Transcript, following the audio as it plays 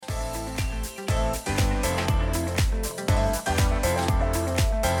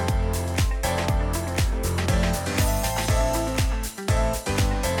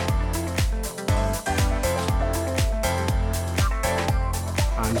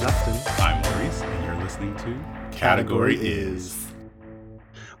Justin. I'm Maurice, and you're listening to Category is.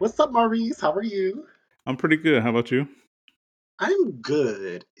 What's up, Maurice? How are you? I'm pretty good. How about you? I'm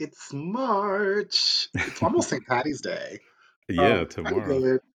good. It's March. It's almost St. Patty's Day. Yeah, I'm tomorrow.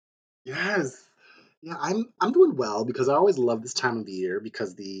 good. Yes. Yeah, I'm doing well because I always love this time of the year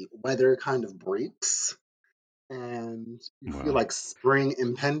because the weather kind of breaks and you feel Wow. like spring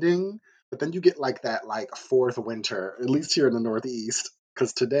impending, but then you get like that like fourth winter, at least here in the Northeast,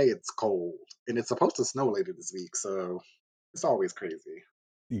 because today it's cold and it's supposed to snow later this week, so it's always crazy.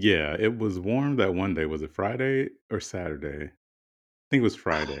 Yeah, it was warm that one day. Was it Friday or Saturday? I think it was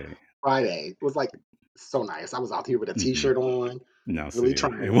Friday. Friday. It was like so nice. I was out here with a hmm t-shirt on, Now, really see, it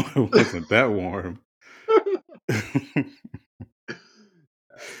trying. wasn't that warm.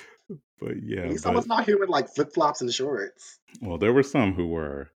 But At yeah, least I was not here with like flip-flops and shorts. well, there were some who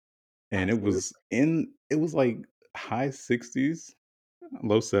were, and Absolutely. it was like high 60s,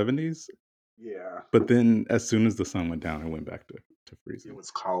 low 70s. Yeah, But then as soon as the sun went down, it went back to it freezing. was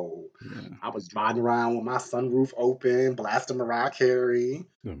cold. Yeah, I was driving around with my sunroof open, blasting Mariah Carey.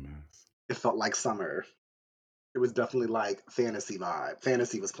 a mess. It felt like summer. It was definitely like fantasy vibe.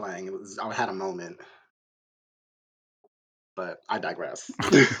 Fantasy was playing. It was I had a moment, but I digress.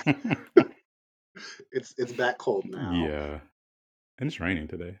 It's back cold now. Yeah, and it's raining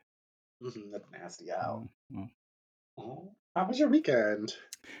today. That's nasty out. Well, Oh, how was your weekend?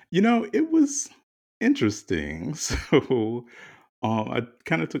 it was interesting. So, I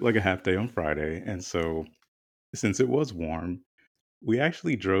kind of took like a half day on Friday, and so since it was warm, we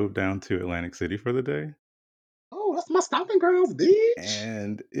actually drove down to Atlantic City for the day, Oh, that's my stomping grounds, bitch.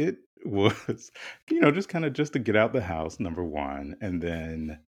 and it was, just kind of just to get out the house, number one, and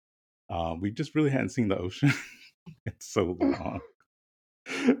then we just really hadn't seen the ocean in so long.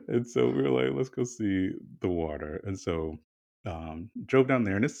 And so we were like, let's go see the water. And so drove down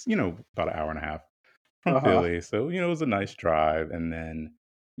there, and it's about an hour and a half from Uh-huh. Philly. So it was a nice drive, and then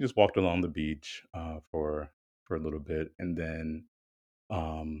we just walked along the beach for a little bit, and then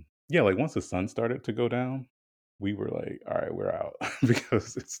yeah, like once the sun started to go down, we were like, all right, we're out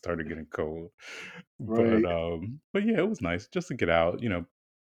because it started getting cold. Right. But yeah, it was nice just to get out,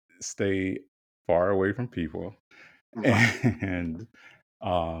 stay far away from people, Right. and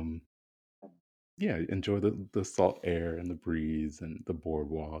um yeah, enjoy the salt air and the breeze and the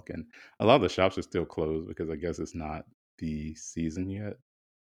boardwalk. And a lot of the shops are still closed because I guess it's not the season yet.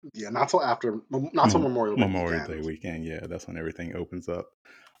 Yeah, not till Memorial Day Memorial Day weekend. weekend, yeah, that's when everything opens up.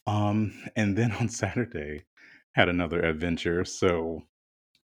 And then on Saturday, had another adventure. So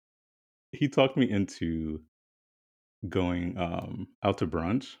he talked me into going out to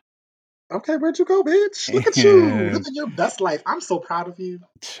brunch, Okay, where'd you go, bitch? Look at you, and living your best life. I'm so proud of you.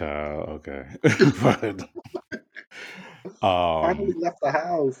 child, okay, but Finally um left the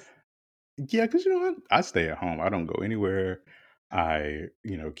house. yeah, because you know what? I stay at home. I don't go anywhere. I,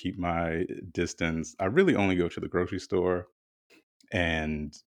 keep my distance. I really only go to the grocery store,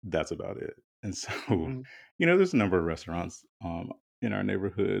 and that's about it. And so, Mhm. there's a number of restaurants in our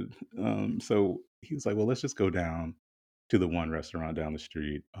neighborhood. So he was like, "Well, let's just go down to the one restaurant down the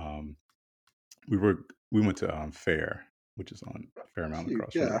street." We were we went to Fair, which is on Fairmount Cute,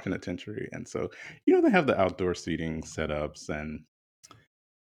 across from the yeah. penitentiary, and so they have the outdoor seating setups and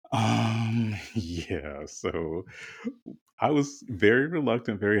yeah, so I was very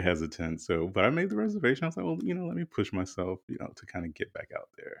reluctant, very hesitant. So, but I made the reservation. I was like, well, let me push myself, to kind of get back out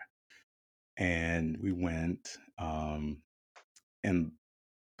there. And we went, and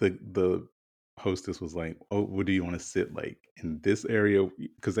the hostess was like, "Oh, what do you want to sit like in this area?"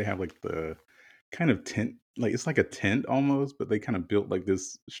 Because they have like the kind of tent, like it's like a tent almost, but they kind of built like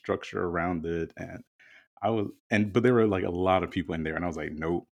this structure around it. And but there were like a lot of people in there, and I was like,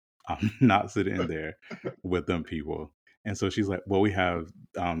 nope, I'm not sitting in there with them people. And so she's like, well, we have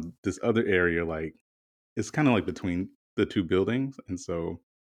this other area, like it's kind of like between the two buildings, and so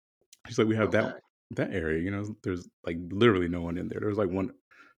she's like, we have Okay. that area. There's like literally no one in there. There's like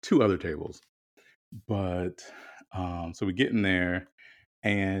two other tables, but so we get in there,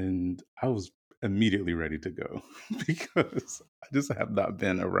 and I was immediately ready to go because I just have not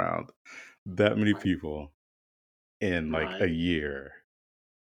been around that many Right. people in like a Right. year.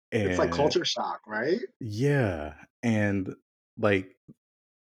 It's like And culture shock, right? yeah, and like,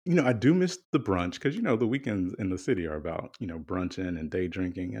 I do miss the brunch because the weekends in the city are about, brunching and day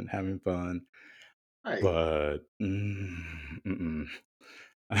drinking and having fun. Right. But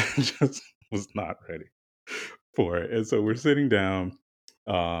I just was not ready for it. And so we're sitting down.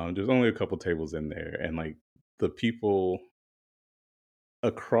 There's only a couple tables in there, and like the people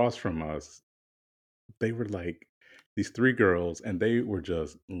across from us, they were like these three girls, and they were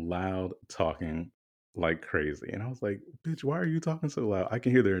just loud talking like crazy. And I was like, bitch, why are you talking so loud? I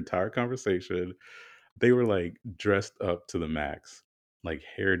can hear their entire conversation. They were like dressed up to the max, like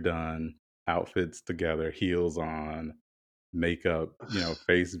hair done, outfits together, heels on, makeup,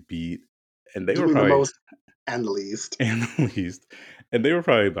 face beat. And they were Doing the probably most and the least. and the least. And they were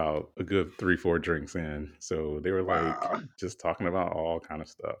probably about a good 3, 4 drinks in. So they were like Wow. just talking about all kind of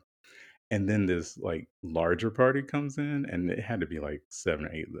stuff. And then this like larger party comes in, and it had to be like 7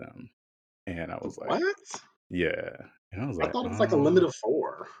 or 8 of them. And I was like, What? yeah. And I was I like, thought it was like a limit of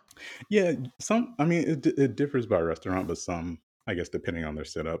 4. yeah. Some, I mean, it differs by restaurant, but some, I guess, depending on their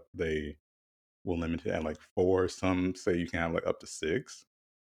setup, they will limit it at like 4. Some say you can have like up to 6.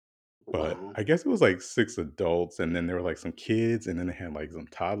 But Wow. I guess it was like 6 adults, and then there were like some kids, and then they had like some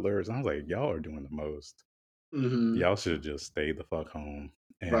toddlers. And I was like, y'all are doing the most. Mm-hmm. Y'all should have just stayed the fuck home.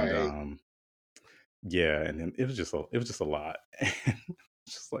 And Right. yeah, and then it was just a lot. And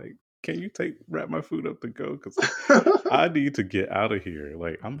just like, can you wrap my food up to go? Because I need to get out of here.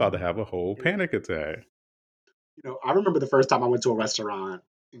 Like, I'm about to have a whole panic attack. I remember the first time I went to a restaurant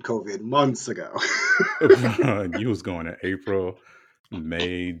in COVID months ago. You was going in April,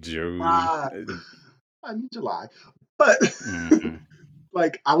 May, June. Ah, I mean July. But Mhm.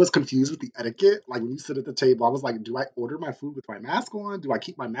 like I was confused with the etiquette. Like when you sit at the table, I was like, do I order my food with my mask on? Do I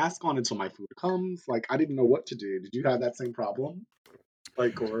keep my mask on until my food comes? Like I didn't know what to do. Did you have that same problem?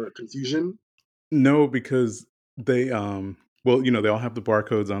 Like or confusion? No, because they well, they all have the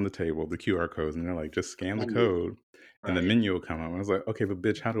barcodes on the table, the QR codes, and they're like, just scan the Menu. code and the Right. menu will come up. And I was like, okay, but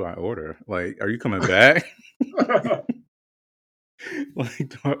bitch, how do I order? Like, are you coming back? Like,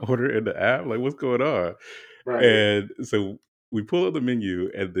 do I order in the app? Like, what's going on? Right. And so we pull up the menu,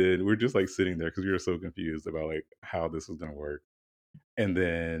 and then we're just like sitting there because we were so confused about like how this was gonna work. And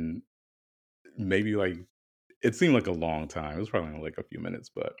then maybe like it seemed like a long time. It was probably only like a few minutes,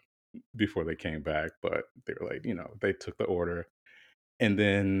 but before they came back. But they were like, they took the order. And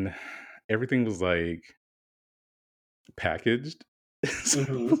then everything was like packaged. So it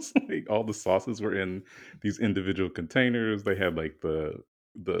Hmm. was like all the sauces were in these individual containers. They had like the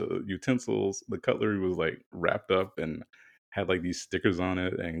utensils, the cutlery was like wrapped up and had like these stickers on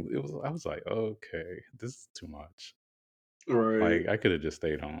it. And I was like, okay, this is too much. Right. Like I could have just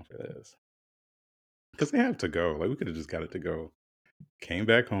stayed home for this. Because they have to go. Like we could have just got it to go. Came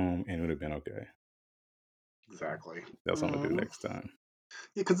back home and it would have been okay. Exactly. That's what I'm gonna do Mm. next time.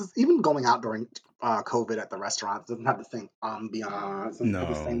 Yeah, because it's even going out during COVID at the restaurants doesn't have the same ambiance, doesn't have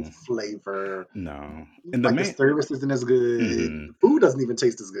the same No, flavor. no. And the Like the main service isn't as good. mhm. The food doesn't even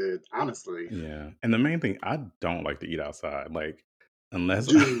taste as good, honestly. Yeah, and the main thing, I don't like to eat outside, like, You unless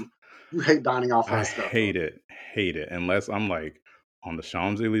do. You hate dining off I restaurants. hate it, unless I'm, like, on the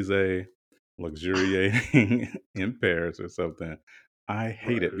Champs-Élysées, luxuriating in Paris or something. I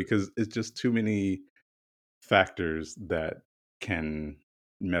hate it Right. because it's just too many factors that can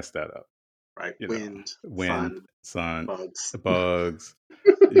mess that up, Right. you know? Wind, Wind, sun, sun, bugs. bugs,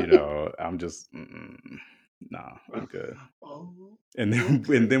 I'm just, nah, I'm good. Oh, And then and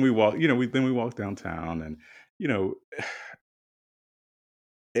okay. then we walk downtown and, you know,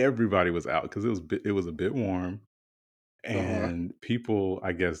 everybody was out because it was a bit warm, Uh-huh. and people,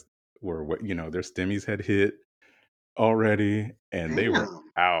 I guess, were their stimmies had hit already, and they were Damn.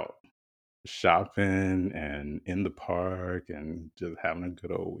 out shopping and in the park and just having a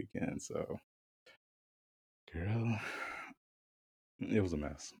good old weekend. So, girl, it was a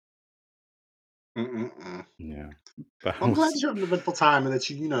mess. Mm-mm-mm. Yeah, but I Well, I'm glad was that you had an eventful time and that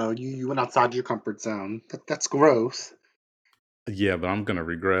you went outside your comfort zone. That's gross. yeah, but I'm gonna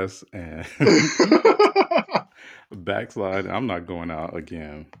regress and backslide. I'm not going out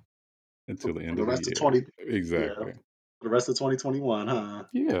again until the For end the of the rest of year. 20, yeah, Exactly. for the rest of 2021, huh?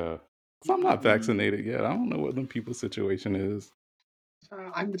 Yeah. 'Cause I'm not Mm-mm. vaccinated yet. I don't know what them people's situation is.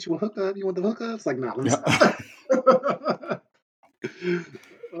 I can get you a hookup. You want the hookups? Like, nah, let me Yeah. stop.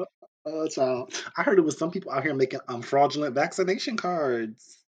 Child. I heard it was some people out here making fraudulent vaccination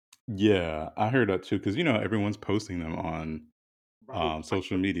cards. Yeah, I heard that too. Because everyone's posting them on, Right. Like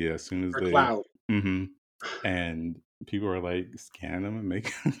social media as soon as for they clout. mhm, and people are, like, scanning them and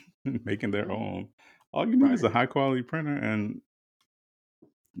making making their Mhm. own. All you need is a Right. high quality printer, and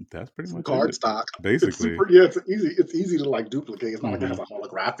that's pretty Some much card it, stock. It's basically. super. Yeah, it's easy to like duplicate. It's not like it has Mhm. a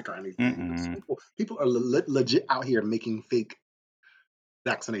holographic or anything. But Mm-mm. people are legit out here making fake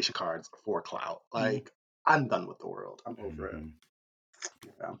vaccination cards for clout. Yeah. Like I'm done with the world. I'm over it. Mhm.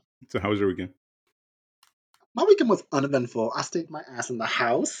 Yeah. So how was your weekend? My weekend was uneventful. I stayed my ass in the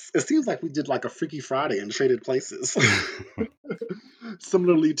house. It seems like we did like a Freaky Friday and traded places.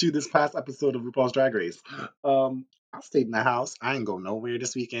 Similarly to this past episode of RuPaul's Drag Race. Um, I stayed in the house. I ain't go nowhere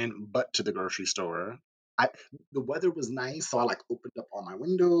this weekend but to the grocery store. I The weather was nice, so I like opened up all my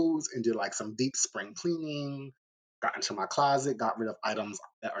windows and did like some deep spring cleaning. Got into my closet, got rid of items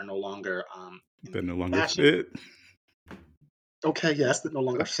that are no longer in That no the longer fashion. fit. Okay, yes, that no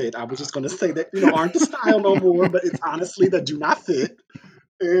longer fit. I was just gonna say that, aren't the style no more, but it's honestly that do not fit.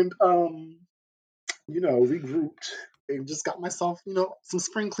 And regrouped and just got myself, some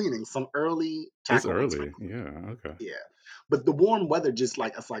spring cleaning, some early It's tackle on spring early. cleaning. Yeah. Okay. Yeah. But the warm weather just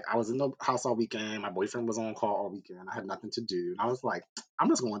like it's like I was in the house all weekend. My boyfriend was on call all weekend. I had nothing to do. And I was like, I'm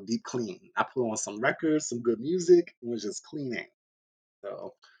just going deep clean. I put on some records, some good music, and was just cleaning.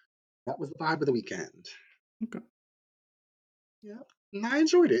 So that was the vibe of the weekend. Okay. Yeah. And I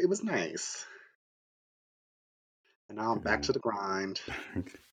enjoyed it. It was nice. And now I'm back to Good. the grind.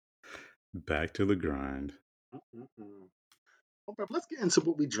 Back to the grind. Mm-mm-mm. Okay, let's get into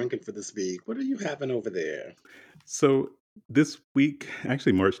what we're drinking for this week. What are you having over there? So this week,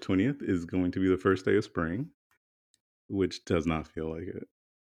 actually March 20th, is going to be the first day of spring, which does not feel like it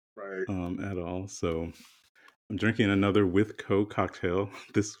Right. at all. So I'm drinking another with Co cocktail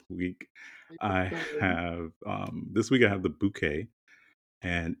this week. I Okay. have this week I have the Bouquet,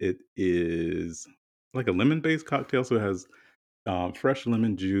 and it is like a lemon based cocktail. So it has fresh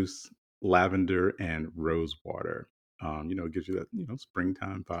lemon juice, lavender, and rose water. It gives you that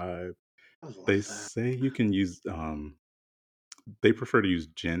springtime vibe. I They love that. say you can use they prefer to use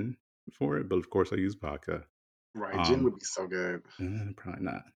gin for it, but of course I use vodka. Right. Gin Um, would be so good. Probably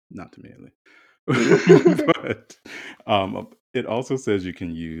not to me lately. But it also says you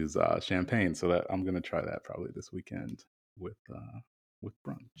can use champagne, so that I'm gonna try that probably this weekend with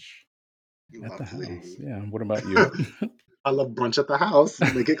brunch at the house. Lovely. Yeah. What about you? I love brunch at the house.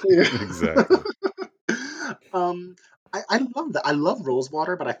 Make it clear. Exactly. um, I love that. I love rose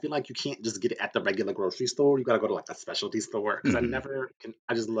water, but I feel like you can't just get it at the regular grocery store. You gotta go to like a specialty store because I Hmm. never can.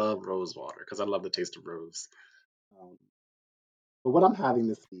 I just love rose water because I love the taste of rose. Um, but what I'm having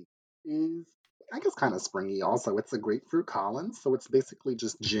this week is, I guess, kind of springy. Also, it's a grapefruit Collins, so it's basically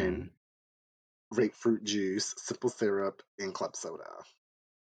just Hmm. gin, grapefruit juice, simple syrup, and club soda.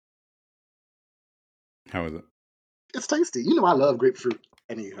 How is it? It's tasty. I love grapefruit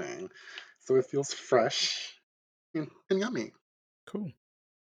anything. So it feels fresh and yummy. Cool.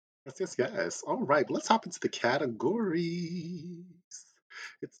 Yes, yes, yes. All right, let's hop into the categories.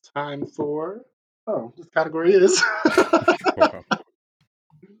 It's time for. Oh, this category is. Wow.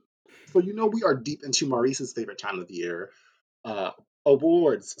 So, we are deep into Maurice's favorite time of the year, uh,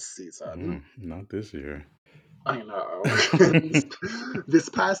 awards season. Not this year. I know. And this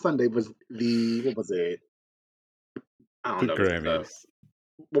past Sunday was what was it? I don't The know. Grammys.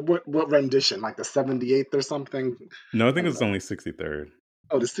 What rendition? Like the 78th or something? No, I I think don't it's know. only 63rd.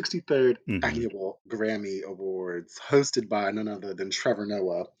 Oh, the 63rd Hmm. Annual Grammy Awards, hosted by none other than Trevor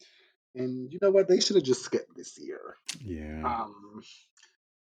Noah. And you know what? They should have just skipped this year. Yeah. Um,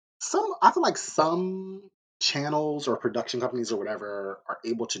 I feel like some channels or production companies or whatever are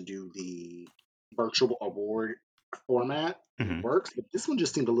able to do the virtual award format and it Hmm. works, but this one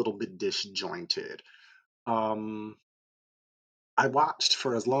just seemed a little bit disjointed. Um, I watched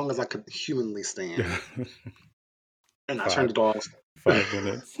for as long as I could humanly stand, and I five turned it off. 5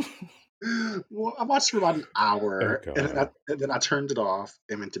 minutes. Well, I watched for about an Oh hour, and then I, God. and then I turned it off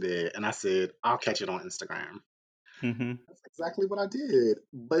and went to bed, and I said, I'll catch it on Instagram. Hmm. That's exactly what I did.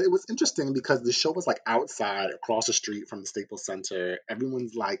 But it was interesting because the show was like outside across the street from the Staples Center.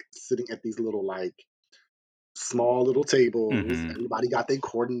 Everyone's like sitting at these little, like, small little tables. Hmm. Everybody got their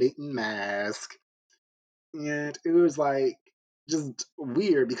coordinating mask. And it was like just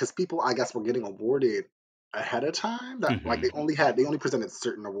weird because people, I guess, were getting awarded ahead of time that like Hmm. they only presented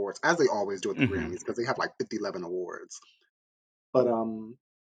certain awards as they always do at the Hmm. Grammys because they have like 50, 11 awards. But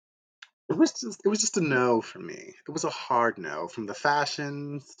it was just a no for me. It was a hard no from the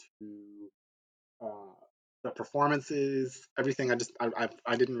fashions to uh, the performances, everything.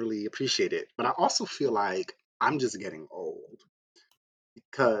 I didn't really appreciate it. But I also feel like I'm just getting old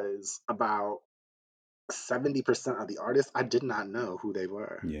because about 70% of the artists I did not know who they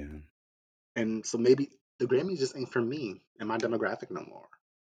were. Yeah. And so maybe the Grammys just ain't for me and my demographic no more.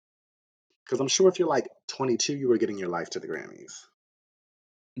 Because I'm sure if you're like 22, you were getting your life to the Grammys.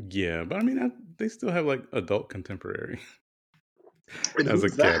 Yeah, but I mean, they still have like adult contemporary And as a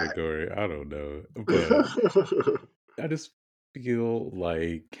who's that? category. I don't know, but I just feel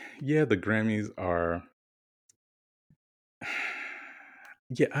like, yeah, the Grammys are.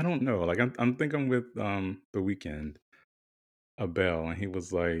 Yeah, I don't know. Like I'm thinking with the Weekend, Abel, and he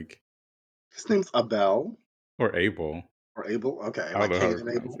was like, His name's Abel or Abel. or Abel. Okay, I don't like know how Cain to and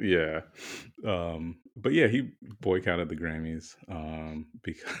pronounce Abel. it. Yeah. but yeah, he boycotted the Grammys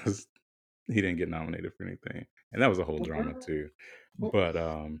because he didn't get nominated for anything, and that was a whole drama Well, too. well, But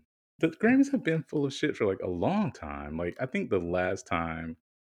the Grammys have been full of shit for like a long time. Like I think the last time,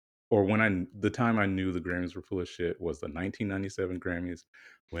 or the time I knew the Grammys were full of shit was the 1997 Grammys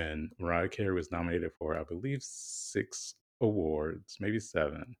when Mariah Carey was nominated for, I believe, 6 awards, maybe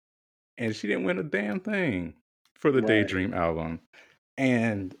 7, and she didn't win a damn thing for the right. Daydream album.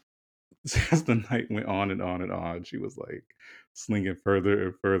 And as the night went on and on and on, she was like slinging further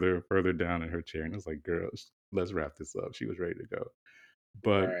and further and further down in her chair. And I was like, girl, let's wrap this up. She was ready to go.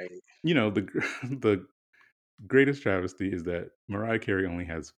 But, Right. the the greatest travesty is that Mariah Carey only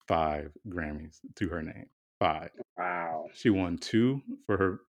has 5 Grammys to her name. 5. Wow. She won 2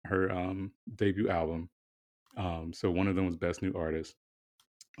 for her debut album. So one of them was Best New Artist.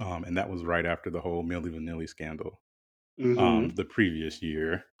 And that was right after the whole Milli Vanilli scandal. Mm-hmm. The previous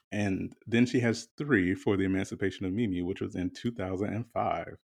year. And then she has 3 for The Emancipation of Mimi, which was in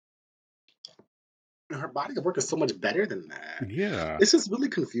 2005. Her body of work is so much better than that. Yeah. It's just really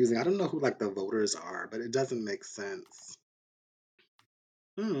confusing. I don't know who like the voters are, but it doesn't make sense.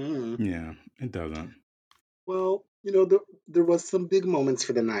 Hmm. Yeah, it doesn't. Well, there was some big moments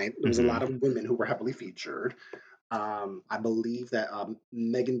for the night. There was a Hmm. lot of women who were heavily featured. I believe that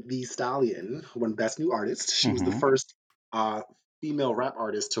Megan Thee Stallion won Best New Artist. She was the Hmm. first uh, female rap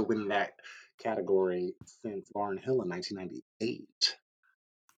artist to win that category since Lauryn Hill in 1998,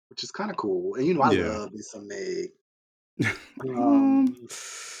 which is kind of cool. And I Yeah. love me some Meg. um, Um,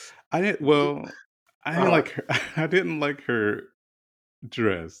 I didn't. Blue, Well, I didn't uh, like her. I didn't like her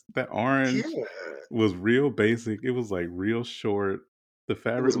dress. That orange yeah, was real basic. It was like real short. The it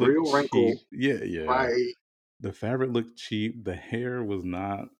fabric was looked real wrinkled, cheap. Yeah, yeah. right? The fabric looked cheap. The hair was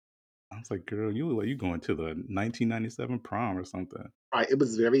not. I was like, girl, you look like you going to the 1997 prom or something. Right. It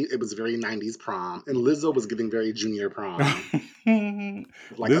was very 90s prom, and Lizzo was giving very junior prom,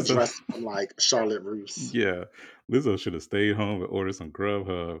 with like a Lizzo, dress from like Charlotte Russe. yeah, Lizzo should have stayed home and ordered some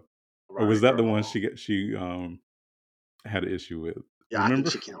Grubhub. Or was Right, that the one girl. she had an issue with? Yeah, I think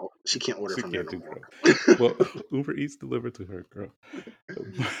Remember? she can't order She from there can't no do more. Grub. Well, Uber Eats delivered to her, girl.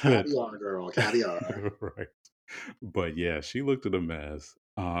 But Caviar, girl, caviar. right. But yeah, she looked at a mess.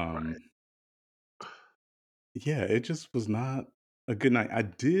 Right. Yeah, it just was not a good night. I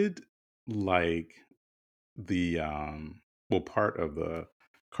did like the part of the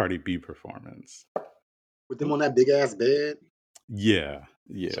Cardi B performance. With It them was, on that big ass bed. yeah,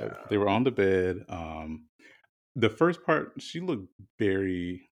 yeah. They Child. were on the bed. The first part, she looked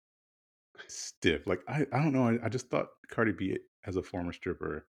very stiff. Like I don't know. I just thought Cardi B as a former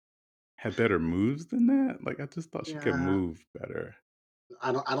stripper had better moves than that. Like I just thought she could Yeah, move better.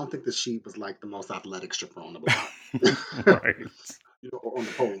 I don't think that she was like the most athletic stripper on the block. Right. Or on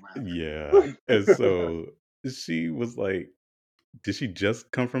the pole Yeah. rather. And so she was like, did she just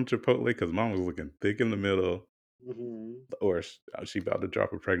come from Chipotle? Because mom was looking thick in the middle, Hmm. or she about to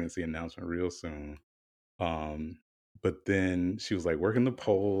drop a pregnancy announcement real soon. Um, but then she was like working the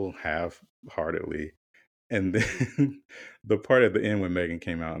pole half-heartedly, and then the part at the end when Megan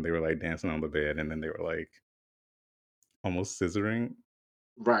came out and they were like dancing on the bed, and then they were like almost scissoring.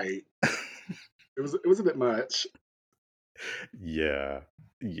 Right. It was a bit much, Yeah,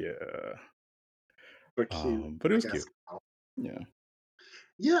 yeah. but cute, But it I was guess. cute. Yeah.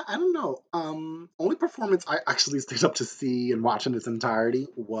 Yeah, I don't know. Only performance I actually stayed up to see and watch in its entirety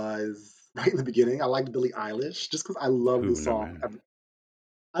was right in the beginning. I liked Billie Eilish just because I love the Ooh, no song. man.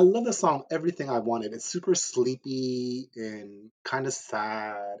 I love the song Everything I Wanted. It's super sleepy and kind of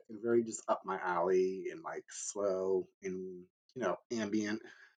sad and very just up my alley and like slow and ambient.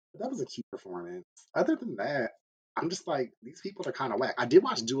 But that was a cute performance. Other than that, I'm just like these people are kind of whack. I did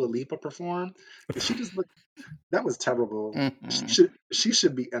watch Dua Lipa perform, and she just looked that was terrible. She Mhm. should she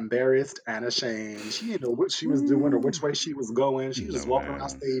should be embarrassed and ashamed. She didn't know what she was doing or Ooh. which way she was going. She was No just walking around man.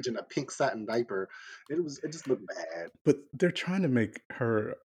 stage in a pink satin diaper. It just looked bad. But they're trying to make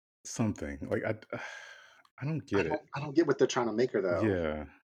her something. Like I don't I get it. don't I don't get what they're trying to make her though, Yeah.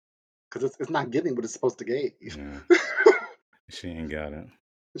 because it's not giving what it's supposed to give. Yeah. She ain't got it.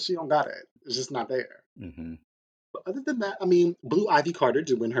 She don't got it. It's just not there. Hmm. But other than that, I mean, Blue Ivy Carter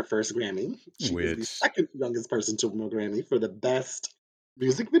did win her first Grammy. She is the Which second youngest person to win a Grammy for the best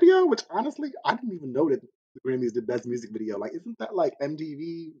music video, which honestly, I didn't even know that the Grammys did best music video. Like, isn't that like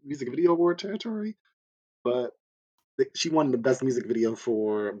MTV Music Video Award territory? But she won the best music video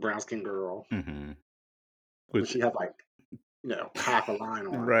for Brown Skin Girl, hmm when which she had like, half a line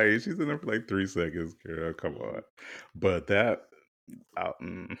on. right, she's in there for like 3 seconds, girl. Come on. Mhm. But that uh,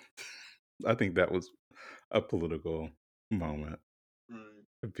 mm, I think that was a political moment Mm.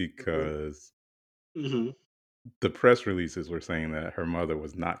 Mhm. because Mhm. The press releases were saying that her mother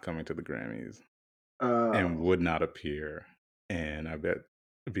was not coming to the Grammys and Oh, would not appear. And I bet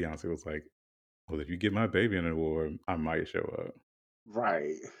Beyonce was like, "Well, if you give my baby an award, I might show up."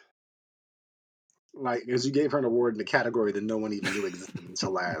 right. Like, as you gave her an award in a category that no one even knew existed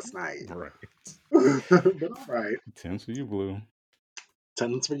until last night. Right. But all right. 10's for you, Blue.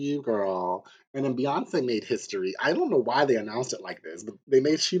 10's for you, girl. And then Beyonce made history. I don't know why they announced it like this,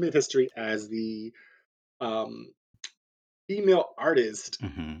 but she made history as the um, female artist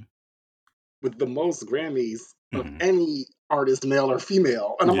Mhm. with the most Grammys of Mhm. any artist, male or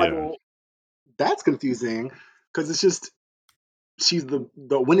female. And I'm like, Yeah. well, that's confusing because it's just she's the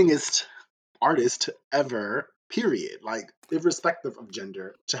winningest artist ever, period. Like, irrespective of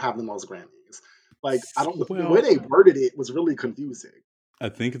gender, to have the most Grammys. Like, I don't, the way Well, they worded it was really confusing. I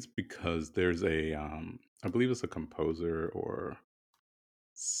think it's because there's a I believe it's a composer or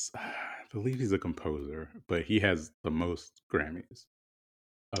I believe he's a composer, but he has the most Grammys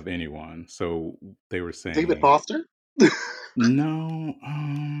of anyone. So they were David saying Foster? no,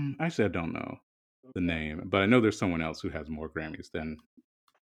 actually I don't know the Okay. name, but I know there's someone else who has more Grammys than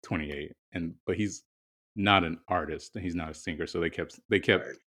 28, and but he's not an artist and he's not a singer, so they kept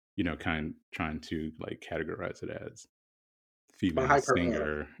Right. kind trying to like categorize it as But female hype her up.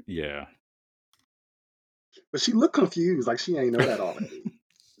 singer. Yeah. But she looked confused, like she ain't know that already.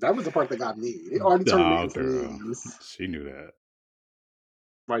 That was the part that got me. They already turning it Oh, into girl, memes. she knew that.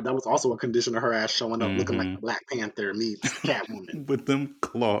 Right, that was also a condition of her ass showing up looking like Hmm. the Black Panther meets Catwoman. With them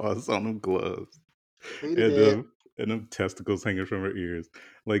claws on them gloves Hated and it. them testicles hanging from her ears.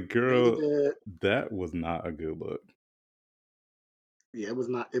 Like, Hated girl, it. that was not a good look. Yeah, it was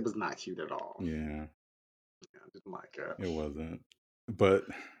not cute at all. Yeah, Yeah, I didn't like it. it wasn't. But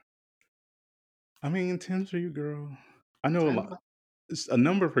I mean, 10 for you, girl. I know a lot. A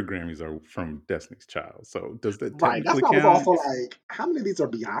number of her Grammys are from Destiny's Child. So does that Right. That's technically why I was also count? like, how many of these are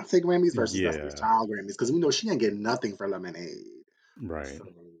Beyonce Grammys versus Destiny's Yeah, Child Grammys? Because we know she ain't getting nothing for Lemonade. right, So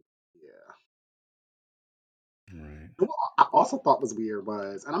yeah. right. You know what I also thought was weird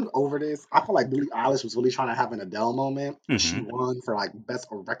was, and I'm over this. I feel like Billie Eilish was really trying to have an Adele moment when she Mm-hmm. won for like best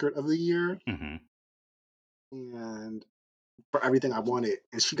record of the year Mm-hmm. and for everything I wanted,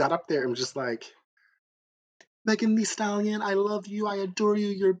 and she got up there and was just like, Megan Thee Stallion, I love you, I adore you,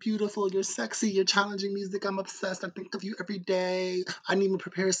 you're beautiful, you're sexy, you're challenging music, I'm obsessed, I think of you every day. I didn't even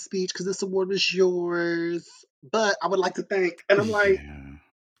prepare a speech because this award was yours. But I would like to thank, and I'm like, Yeah.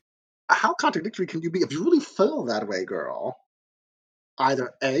 how contradictory can you be if you really feel that way, girl?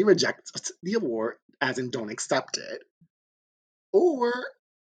 Either A, reject the award, as in don't accept it, or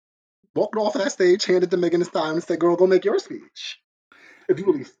walk off of that stage, hand it to Megan Thee Stallion and say, girl, go make your speech. If you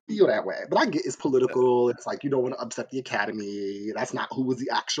really feel that way. But I get it's political. It's like you don't want to upset the Academy. That's not who was the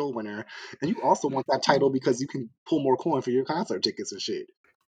actual winner. And you also want that title because you can pull more coin for your concert tickets and shit.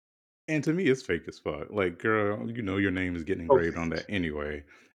 And to me, it's fake as fuck. Like, girl, your name is getting So engraved on fake. that anyway.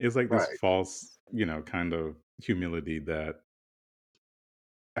 It's like this Right. false, kind of humility that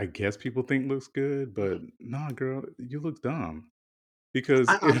I guess people think looks good, but Mhm. nah, girl, you look dumb. Because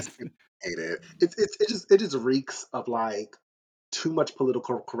I if honestly hate it. It just reeks of like too much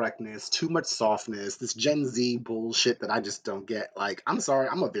political correctness, too much softness, this Gen Z bullshit that I just don't get. Like, I'm sorry,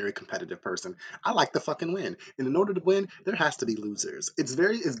 I'm a very competitive person. I like to fucking win. And in order to win, there has to be losers. It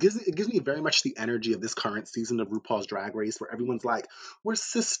gives me very much the energy of this current season of RuPaul's Drag Race where everyone's like, we're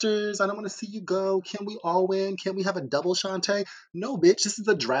sisters, I don't want to see you go. Can we all win? Can we have a double Shantae? No, bitch, this is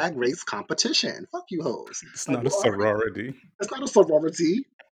a drag race competition. Fuck you hoes. it's Like, not a we're already sorority. it's not a sorority.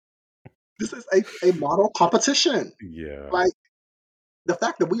 This is a model competition. Yeah. Like the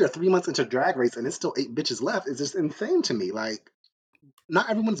fact that we are 3 months into Drag Race and it's still 8 bitches left is just insane to me. Like, not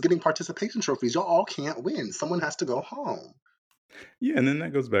everyone's getting participation trophies. Y'all all can't win. Someone has to go home. Yeah, and then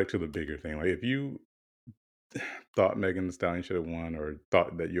that goes back to the bigger thing. Like, if you thought Megan Thee Stallion should have won, or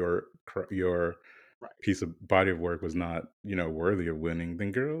thought that your Right. piece of body of work was not, worthy of winning,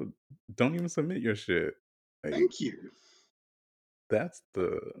 then girl, don't even submit your shit. Like, Thank you. that's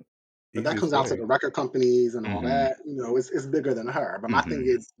the But that easiest comes out to way. the record companies and all Hmm. that. You know, it's bigger than her. But my thing Hmm.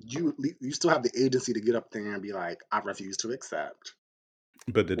 is, you still have the agency to get up there and be like, I refuse to accept.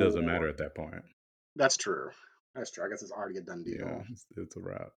 But it doesn't Or matter at that point. that's true. That's true. I guess it's already a done Yeah, deal. it's a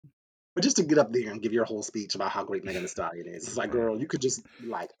wrap. But just to get up there and give your whole speech about how great Megan Thee Stallion is, it's like, Right. girl, you could just be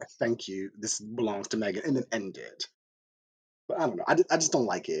like, thank you. This belongs to Megan, and then end it. But I don't know. I just don't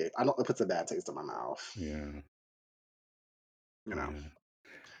like it. I don't. It puts a bad taste in my mouth. Yeah. You know. Yeah.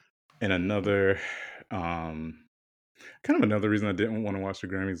 And um, kind of another reason I didn't want to watch the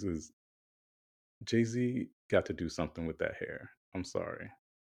Grammys is Jay Z got to do something with that hair. I'm sorry.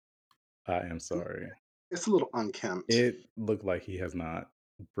 I am sorry. It's a little unkempt. It looked like he has not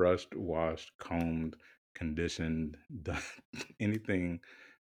brushed, washed, combed, conditioned, done anything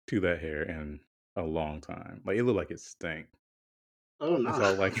to that hair in a long time. Like it looked like it stank. Oh It's no,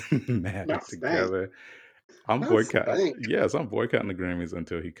 all like matted not stank, together. I'm not boycotting. stank. Yes, I'm boycotting the Grammys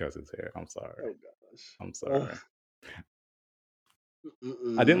until he cuts his hair. I'm sorry. Oh gosh. I'm Oh, sorry.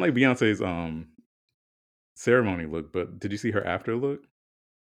 I didn't mm-mm. like Beyonce's ceremony look, but did you see her after look?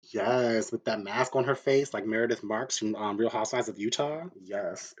 Yes, with that mask on her face, like Meredith Marks from Real Housewives of Utah.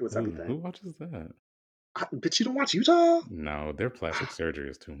 Yes, it was Ooh, everything. who watches that? Bitch, you don't watch Utah? No, their plastic surgery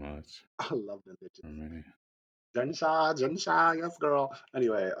is too much I love them for bitches. me. Jensha, yes, girl.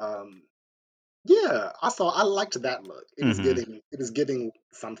 Anyway, yeah, I liked that look. Mm-hmm. It was giving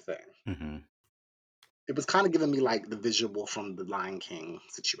something. Mm-hmm. It was kind of giving me like the visual from the Lion King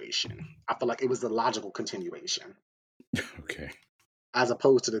situation. I feel like it was a logical continuation, Okay. as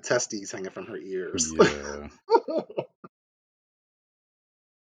opposed to the testes hanging from her ears. Yeah.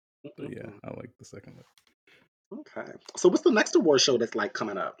 But yeah, I like the second look. Okay. So what's the next award show that's like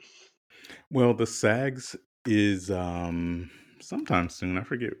coming up? Well, the SAGs is sometime soon. I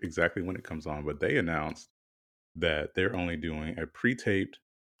forget exactly when it comes on, but they announced that they're only doing a pre-taped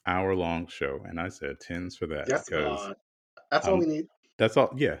hour-long show, and I said tens for that Yes, because God. That's all we need. that's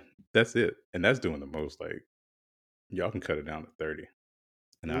all. Yeah, that's it, and that's doing the most. Like y'all can cut it down to 30,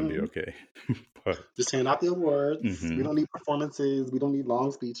 and I'd be Mm. okay. But Just hand out the awards. We hmm don't need performances. We don't need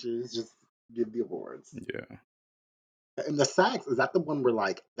long speeches. Just give the awards. yeah, And the SAGs, is that the one where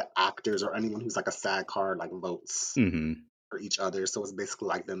like the actors or anyone who's like a SAG card like votes hmm for each other? So it's basically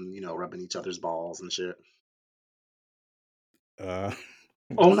like them, rubbing each other's balls and shit. uh,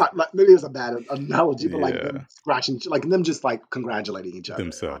 Oh, what's not like maybe it's a bad analogy, but like them yeah scratching, like them just like congratulating each other.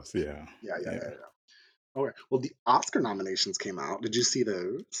 themselves? Yeah, Yeah, yeah, yeah, yeah. yeah. All right. Well, the Oscar nominations came out. Did you see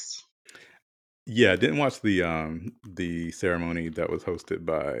those? Yeah, I didn't watch the ceremony that was hosted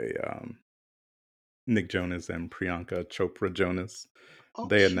by Nick Jonas and Priyanka Chopra Jonas. Oh,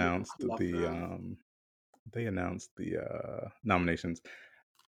 They cute. I announced love them. the nominations.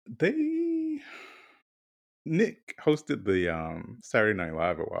 They Nick hosted the Saturday Night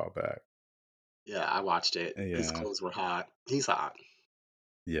Live a while back. Yeah, I watched it. His Yeah, clothes were hot. He's hot.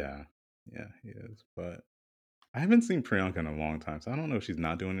 yeah, yeah, he is. But I haven't seen Priyanka in a long time, so I don't know if she's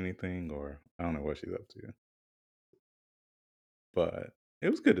not doing anything or I don't know what she's up to. But it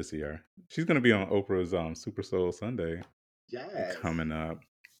was good to see her. She's gonna be on Oprah's Super Soul Sunday Yes. coming up.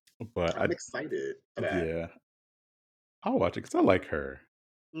 But I'm excited for that. yeah, I'll watch it because I like her.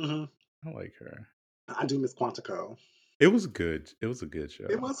 Hmm. I like her. I do miss Quantico. It was good. It was a good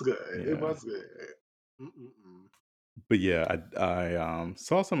It show. was good. It Yeah. was good. Mm-mm-mm. But yeah, I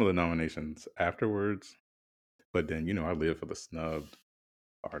saw some of the nominations afterwards, but then I live for the snubbed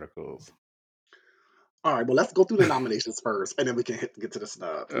articles. All right, well, let's go through the nominations first, and then we can get to the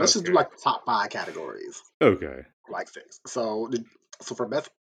snubs. Let's just do Okay. like the top 5 categories, Okay. like things. So for best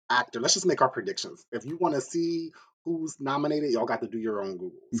actor, let's just make our predictions. If you want to see who's nominated, y'all got to do your own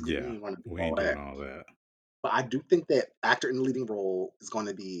Googles because we Yeah. ain't want to do We all ain't doing that. all that. But I do think that actor in the leading role is going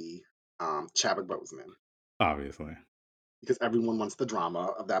to be Chadwick Boseman Obviously. because everyone wants the drama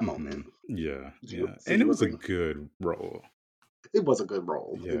of that moment. Yeah. Yeah. So And it you was a agree? good role. It was a good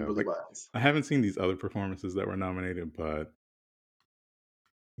role. It Yeah. really Like was. I haven't seen these other performances that were nominated, but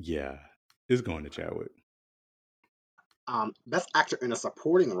yeah, it's going to Chadwick. Best actor in a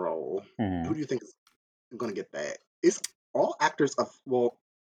supporting role. Who Mhm. do you think is going to get that? It's all actors of well,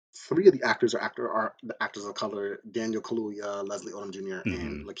 3 of the actors are the actors of color: Daniel Kaluuya, Leslie Odom Jr.,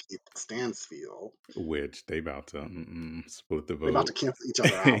 and Mhm. Lakeith Stansfield. Which they about to split the They're about to vote. cancel each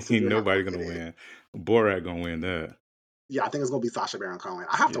other out, so Ain't they're not nobody going to gonna get it. win. Borat gonna win that. Yeah, I think it's gonna be Sacha Baron Cohen.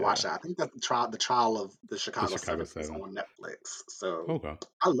 I have to watch Yeah. that. I think that the trial of the The Chicago Chicago Seven is Seven. on Netflix. So Okay.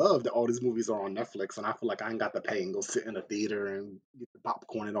 I love that all these movies are on Netflix, and I feel like I ain't got to pay and go sit in a theater and get the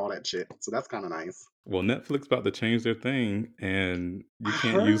popcorn and all that shit. So that's kind of nice. Well, Netflix about to change their thing, and I you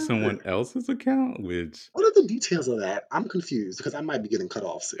can't use heard. someone else's account, which What are the details of that? I'm confused because I might be getting cut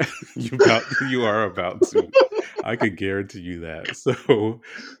off soon. you are about to. I could guarantee you that. So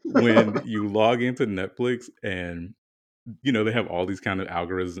when you log into Netflix and they have all these kind of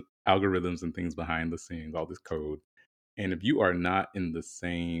algorithms and things behind the scenes, all this code. And if you are not in the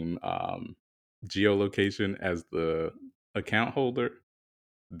same geolocation as the account holder,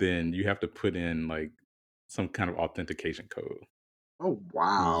 then you have to put in like some kind of authentication code. Oh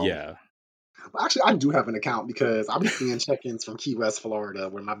wow. Yeah. Well, actually, I do have an account because I be seeing check-ins from Key West, Florida,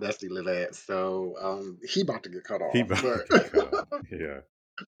 where my bestie live at. So he about to get cut He off, about to but get cut off. Yeah.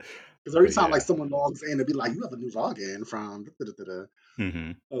 Because every But time like yeah. someone logs in, it'd be like, "You have a new login from."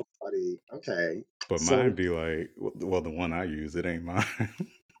 Hmm. Oh, funny. Okay, But mine so be like, well, the one I use, it ain't mine.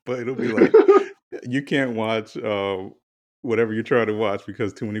 But it'll be like, you can't watch whatever you're trying to watch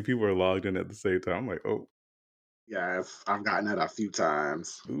because too many people are logged in at the same time. I'm like, oh, yes, I've gotten that a few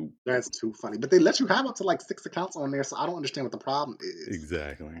times. ooh, That's too funny. But they let you have up to like 6 accounts on there, so I don't understand what the problem is.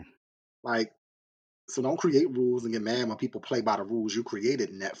 exactly. Like, so don't create rules and get mad when people play by the rules you created.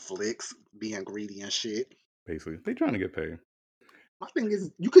 Netflix being greedy and shit. Basically, they trying to get paid. My thing is,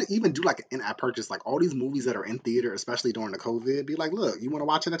 you could even do like an in-app purchase, like all these movies that are in theater, especially during the COVID. Be like, look, you want to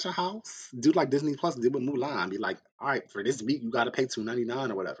watch it at your house? Do like Disney Plus did with Mulan. Be like, all right, for this week you got to pay $2.99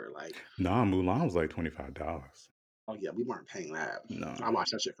 or whatever. Like, Nah, Mulan was like $25. oh yeah, we weren't paying that. No. I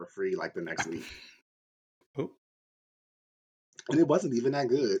watched that shit for free like the next week, Oh, and it wasn't even that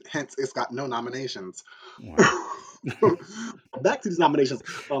good. Hence, it's got no nominations. wow. Back to these nominations.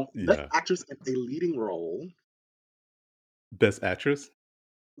 Best Yeah. actress in a leading role. Best actress.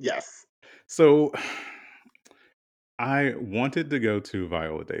 Yes, So I wanted to go to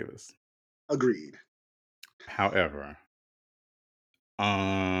Viola Davis. agreed. However,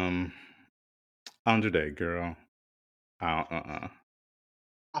 um, Andra Day, girl. Uh.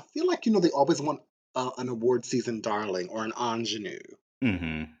 I feel like they always want an award season darling or an ingenue.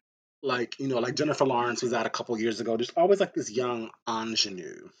 Mm-hmm. Like like Jennifer Lawrence was out a couple years ago. There's always like this young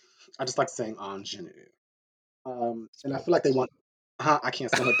ingenue. I just like saying ingenue. And I Spell feel like they that. want. Huh, I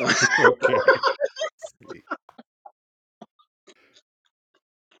can't spell it though. Okay. Sweet.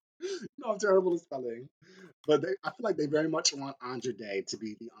 No, I'm terrible at spelling. But I feel like they very much want Andre Day to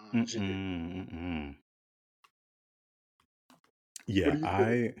be the ingenue. Mm-mm, mm-mm. What Yeah, do you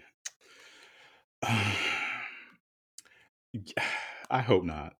think? I I hope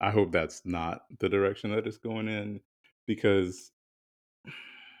not. I hope that's not the direction that it's going in because Can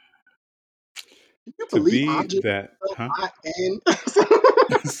you to believe be Andre that, spelled huh? I-N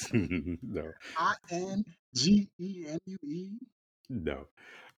No, INGENUE? no.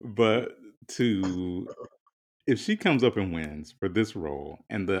 But to if she comes up and wins for this role,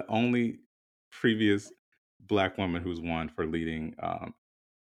 and the only previous black woman who's won for leading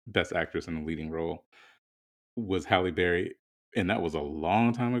best actress in a leading role was Halle Berry, and that was a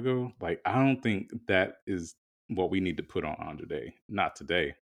long time ago. Like, I don't think that is what we need to put on Day. Not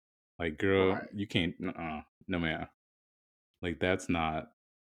today. Like, girl, Right. you can't. No, man. Like, that's not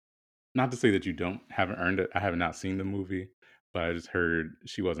to say that you don't haven't earned it. I have not seen the movie, but I just heard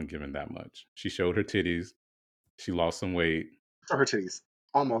she wasn't given that much. She showed her titties. She lost some weight. For her titties.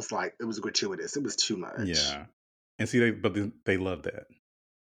 Almost like it was gratuitous. It was too much. Yeah, and see, they love that,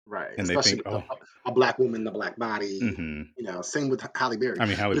 Right. and they Especially think, with oh, a black woman, the black body. hmm. Same with Halle Berry. I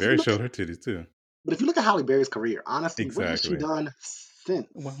mean, Halle But if you Berry look at showed her titties too. but if you look at Halle Berry's career, honestly, what has she Exactly. done since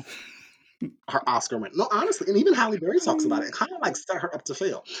Well, her Oscar win? No, honestly, and even Halle Berry talks about it. I It kind of like set her up to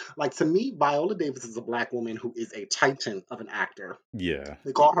fail. Like to me, Viola Davis is a black woman who is a titan of an actor. yeah.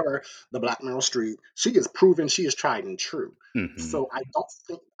 They call her the Black Meryl Streep. She is proven she is tried and true. Hmm. So I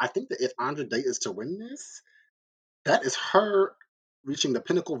think that if Andra Day is to win this, that is her reaching the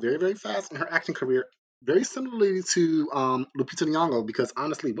pinnacle very, very fast in her acting career, very similarly to Lupita Nyong'o. Because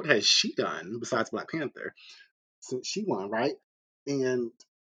honestly, what has she done besides Black Panther since she won, right? And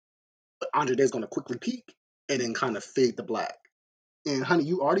Andre Day's going to quickly peak and then kind of fade the black. And honey,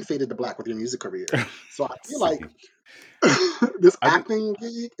 you already faded the black with your music career, so I feel like See, this I just acting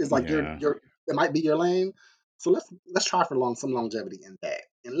gig is like yeah, your it might be your lane. So let's try for some longevity in that,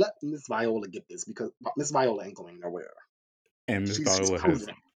 and let Miss Viola get this because Miss Viola ain't going nowhere. and She's proven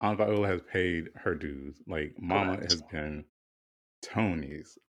Aunt Viola has paid her dues. Like, Mama correct. has been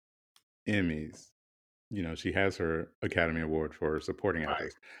Tonys, Emmys. She has her Academy Award for supporting Right.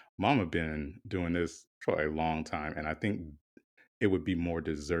 actress. Mama been doing this for a long time, and I think it would be more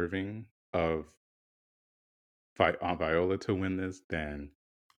deserving of Aunt Viola to win this than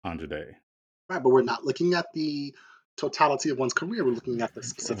Andra Day. Right, but we're not looking at the totality of one's career. We're looking at the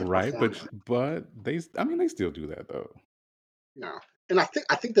specific Right, performance. but I mean, they still do that though. Yeah. And I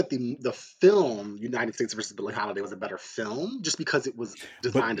think that the film United States versus Billie Holiday was a better film just because it was But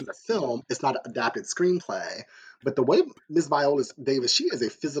designed as a film. It's not an adapted screenplay. But the way Miss Viola Davis, she is a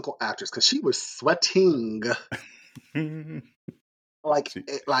physical actress because she was sweating like she,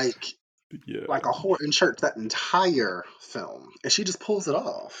 like yeah. a whore in church that entire film, and she just pulls it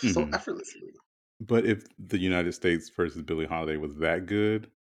off so Hmm. effortlessly. But if the United States versus Billie Holiday was that good,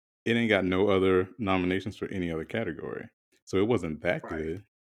 it ain't got no other nominations for any other category. So it wasn't that Right, good.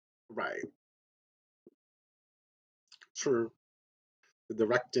 right, true. The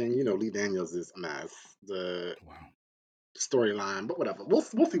directing, Lee Daniels is a mess. The Wow. storyline, but whatever. We'll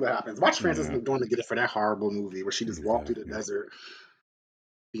see what happens. Watch Frances Yeah, McDormand get it for that horrible movie where she just walked through the exactly. desert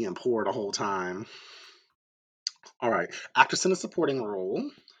being poor the whole time. All right, actress in a supporting role.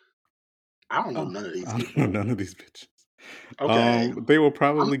 I don't know Oh, none of these I don't know people. none of these bitches. Okay, They will I'm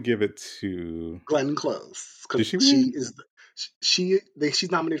probably give it to. Glenn Close Did because she she win? is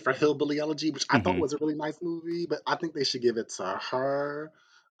she's nominated for Hillbilly Elegy, which I thought Hmm. was a really nice movie, but I think they should give it to her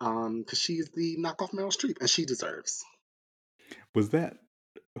because she's the knockoff Meryl Streep and she deserves. Was that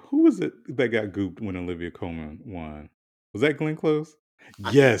who was it that got gooped when Olivia Colman won? Was that Glenn Close? I think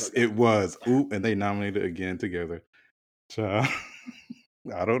so. Yes, it was. Oop, and they nominated again together. Child.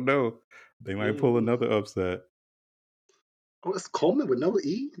 I don't know. They might pull Hmm. another upset. Oh, it's Coleman with no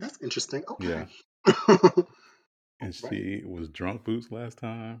E. That's interesting. Yeah, Okay. and Right. she was drunk boots last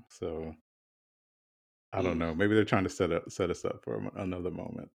time, so I don't Mm. know. Maybe they're trying to set us up for another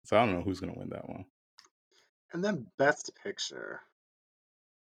moment. So I don't know who's gonna win that one. And then Best Picture.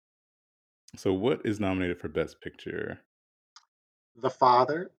 So what is nominated for Best Picture? The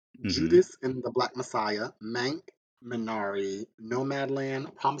Father, Hmm. Judas and the Black Messiah, Mank, Minari,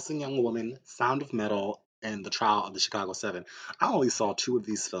 Nomadland, Promising Young Woman, Sound of Metal, and The Trial of the Chicago Seven. I only saw two of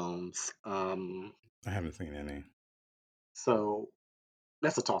these films, I haven't seen any. so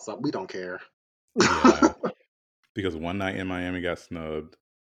that's a toss up. We don't care. Yeah, because One Night in Miami got snubbed.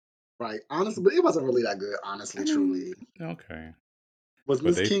 Right. Honestly, but it wasn't really that good, I honestly, mean, truly. okay, Was but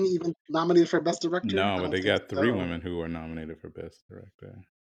Miss they King even nominated for Best Director? no, I but don't they think got three so. women who are nominated for Best Director.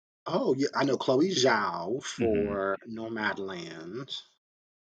 Oh, yeah, I know Chloe Zhao Hmm. for Nomadland.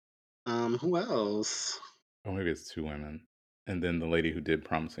 Who else? Or maybe it's two women, and then the lady who did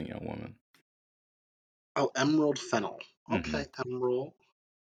Promising Young Woman. Oh, Emerald Fennell. Hmm. Okay, Emerald.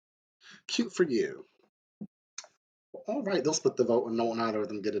 Cute for you. Well, all right, they'll split the vote and no neither of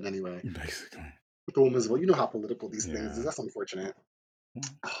them get it anyway. Basically, With the women's vote, you know how political these things is. yeah. That's unfortunate. Well,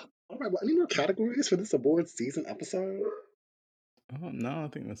 All right, well, any more categories for this awards season episode? oh, no, I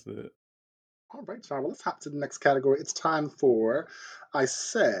think that's it. All right, y'all. Well, let's hop to the next category. It's time for I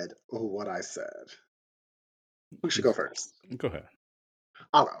Said What I Said. Who should go Who's first? go ahead?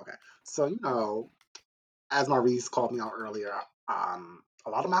 All right, okay. So, as Maurice called me out earlier, a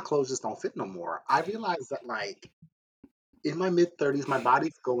lot of my clothes just don't fit no more. I realized that, like, in my mid 30s, my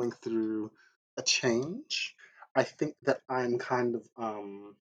body's going through a change. I think that I'm kind of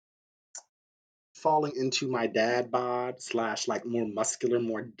falling into my dad bod slash like more muscular,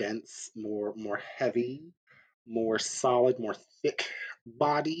 more dense, more heavy, more solid, more thick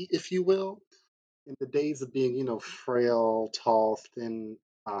body, if you will. In the days of being, frail, tall, thin,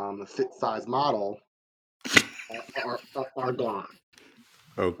 fit size model are gone.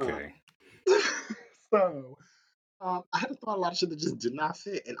 Okay. Um, so I had to throw out a lot of shit that just did not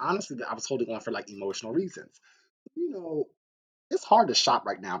fit, and honestly, that I was holding on for like emotional reasons. You know, it's hard to shop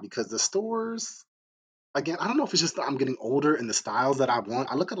right now because the stores. Again, I don't know if it's just that I'm getting older and the styles that I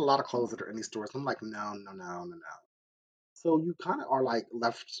want. I look at a lot of clothes that are in these stores, and I'm like, no, no, no, no, no. So you kind of are like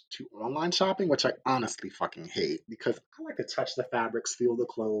left to online shopping, which I honestly fucking hate because I like to touch the fabrics, feel the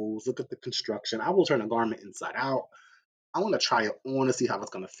clothes, look at the construction. I will turn a garment inside out. I want to try it on to see how it's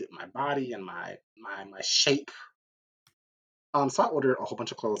gonna fit my body and my shape. So I ordered a whole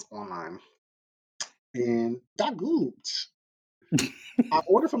bunch of clothes online and got gooped. I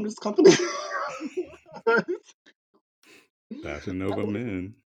ordered from this company. Fashion I Nova ordered,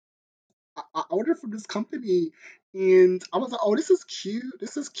 Men. I ordered from this company, and I was like, "Oh, this is cute.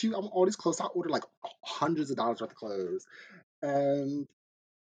 This is cute." I'm all these clothes. I ordered like hundreds of dollars worth of clothes, and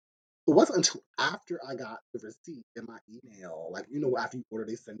it wasn't until after I got the receipt in my email, like after you order,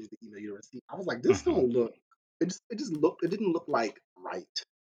 they send you the email, your receipt. I was like, "This Uh-huh. don't look." It just looked. It didn't look like right.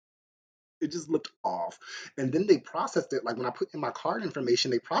 It just looked off. And then they processed it. Like when I put in my card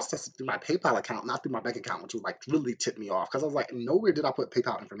information, they processed it through my PayPal account, not through my bank account, which was like really tipped me off because I was like, nowhere did I put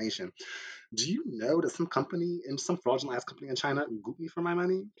PayPal information. Do you know that some company and some fraudulent ass company in China gooped me for my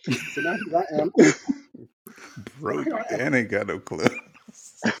money? So now here I am. So Broke here I and ain't got no clothes.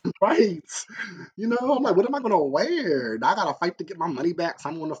 am, right? I'm like, what am I gonna wear? Now I gotta fight to get my money back. So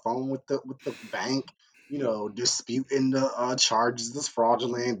I'm on the phone with the bank, disputing the charges is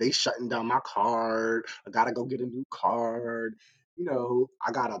fraudulent. They shutting down my card. I gotta go get a new card.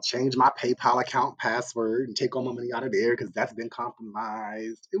 I gotta change my PayPal account password and take all my money out of there because that's been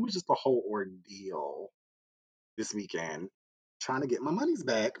compromised. It was just a whole ordeal this weekend trying to get my monies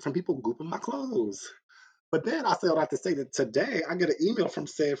back from people gooping my clothes. But then I said I have to say that today I get an email from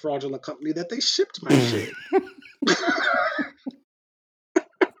said fraudulent company that they shipped my shit.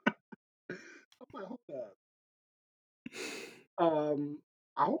 I'm like, hold up.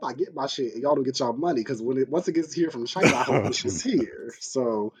 I hope I get my shit and y'all don't get y'all money because once it gets here from China, I hope Oh, it's just no. here.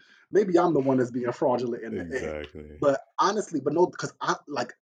 So maybe I'm the one that's being fraudulent in the end. Exactly. But honestly, but no, because I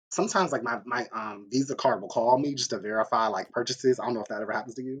like sometimes like my Visa card will call me just to verify like purchases. I don't know if that ever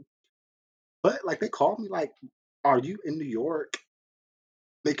happens to you, but like they called me like, "Are you in New York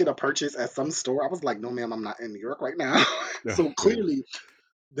making a purchase at some store?" I was like, "No, ma'am, I'm not in New York right now." Oh, So goodness. clearly,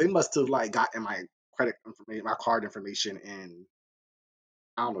 they must have like gotten my credit information, my card information, and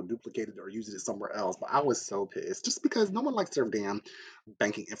I don't know, duplicated or used it somewhere else. But I was so pissed just because no one likes their damn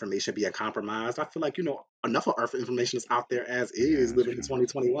banking information being compromised. I feel like, enough of our information is out there as is Yeah, living in true.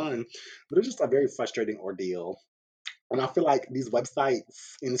 2021. But it's just a very frustrating ordeal. And I feel like these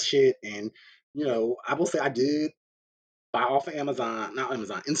websites and shit, and, I will say I did buy off of Amazon, not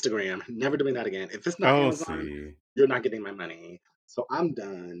Amazon, Instagram. Never doing that again. If it's not Oh, Amazon, see. you're not getting my money. So I'm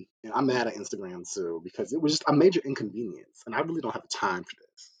done. And I'm mad at Instagram too because it was just a major inconvenience. And I really don't have the time for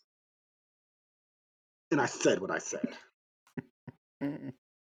this. And I said what I said. Mm.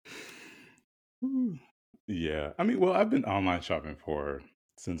 Ooh. Yeah. I mean, well, I've been online shopping for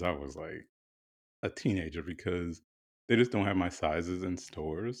since I was like a teenager because they just don't have my sizes in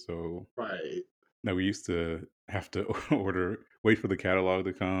stores. So Right. now we used to have to wait for the catalog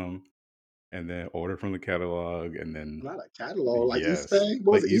to come and then order from the catalog. And then, Not a catalog like East yes, Bay.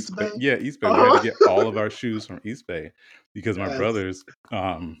 What was like it, East East Bay. Bay? Yeah, East Bay. We had to Uh-huh. get all of our shoes from East Bay because my Yes. brothers,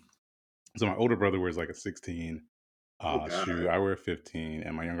 so my older brother wears like a 16 Oh shoe. God. I wear a 15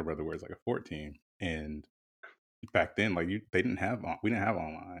 and my younger brother wears like a 14. And back then, like they didn't have we didn't have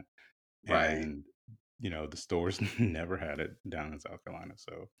online, Right. and the stores never had it down in South Carolina.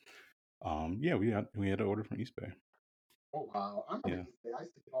 So yeah, we had to order from East Bay. Oh wow. I remember Yeah, East Bay. I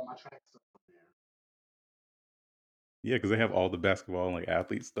used to get all my track stuff from there. yeah, because they have all the basketball and like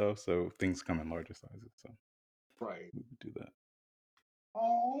athlete stuff, so things come in larger sizes. So Right. we would do that.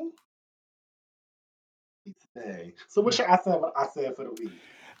 Oh, East Bay. So what's your I said for the week?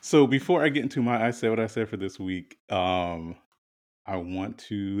 So before I get into my I said what I said for this week, I want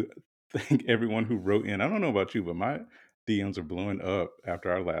to thank everyone who wrote in. I don't know about you, but my DMs are blowing up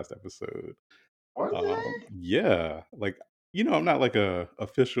after our last episode. Are they? Yeah, like I'm not like a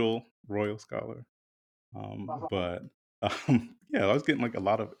official royal scholar, Uh-huh. but yeah, I was getting like a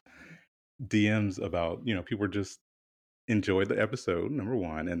lot of DMs about people just enjoyed the episode, number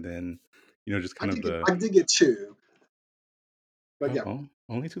one, and then just I kind of did get the I did get two. But yeah.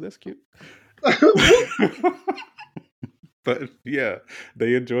 only two. That's cute. Whoop. But yeah,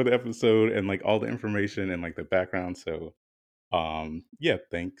 they enjoyed the episode and like all the information and like the background. So yeah,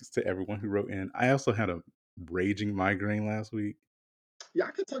 thanks to everyone who wrote in. I also had a raging migraine last week. Yeah,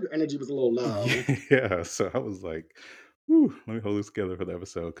 I could tell your energy was a little low. Yeah, so I was like, whew, let me hold this together for the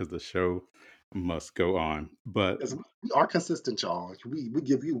episode because the show must go on. But Because we are consistent, y'all. We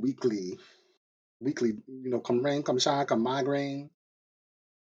give you weekly, come rain, come shine, come migraine,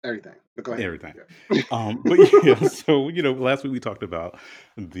 everything. But go ahead. everything. Yeah. But yeah, so last week we talked about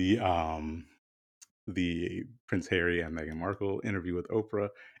the Prince Harry and Meghan Markle interview with Oprah,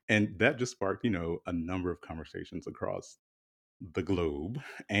 and that just sparked a number of conversations across the globe,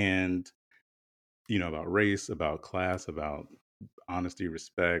 and about race, about class, about honesty,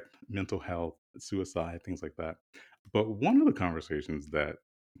 respect, mental health, suicide, things like that. But one of the conversations that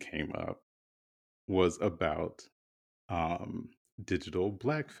came up was about um, digital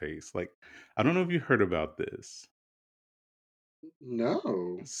blackface. Like, I don't know if you heard about this.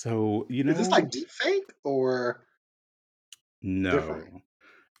 No. So, Is this like deep fake or different? no,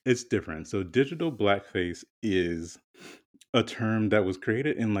 it's different. So, digital blackface is a term that was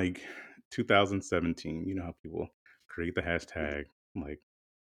created in like 2017. You know how people create the hashtag, like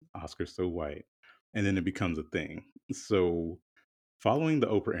Oscar so white, and then it becomes a thing. So following the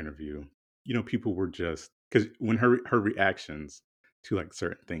Oprah interview, people were just because when her reactions to like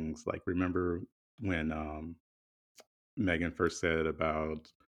certain things, like remember when Megan first said about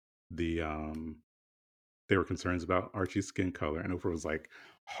the there were concerns about Archie's skin color, and Oprah was like,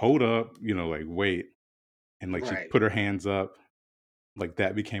 "Hold up, like wait," and like she Right. put her hands up, like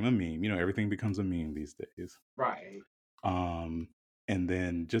that became a meme. Everything becomes a meme these days. Right. Um, and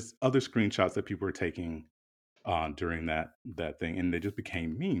then just other screenshots that people were taking during that thing, and they just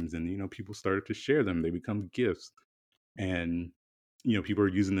became memes, and people started to share them. They become gifs, and people are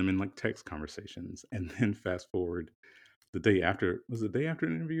using them in like text conversations. And then fast forward the day after, was it the day after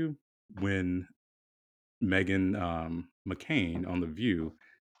an interview when Megan McCain on The View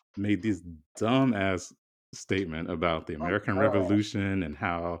made this dumb ass statement about the Oh American God. Revolution and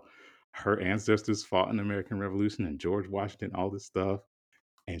how her ancestors fought in the American Revolution and George Washington, all this stuff.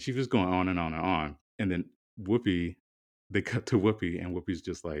 And she was going on and on and on. And then Whoopi they cut to Whoopi, and Whoopi's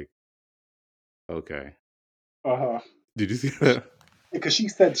just like, okay. Uh-huh. Did you see that? Because she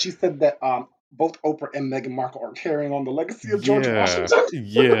said that both Oprah and Meghan Markle are carrying on the legacy of George Yeah, Washington.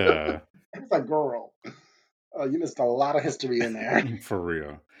 yeah, It's like, girl, you missed a lot of history in there. for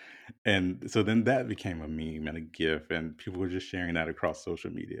real. And so then that became a meme and a GIF, and people were just sharing that across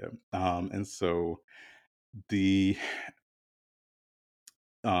social media. And so the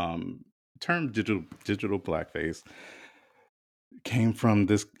um, term digital blackface came from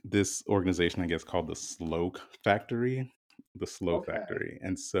this organization, I guess, called the Slow Factory, the Slow Okay. Factory.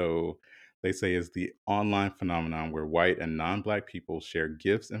 And so they say is the online phenomenon where white and non-black people share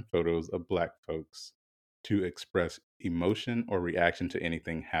gifs and photos of black folks to express emotion or reaction to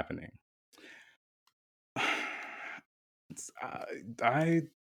anything happening. I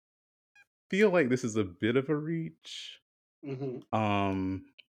feel like this is a bit of a reach, Hmm. um,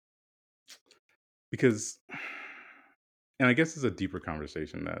 because, and I guess it's a deeper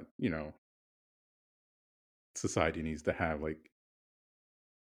conversation that society needs to have. Like,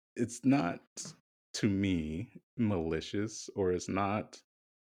 it's not, to me, malicious, or it's not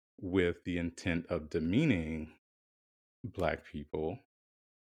with the intent of demeaning black people.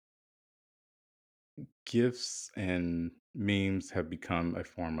 Gifts and memes have become a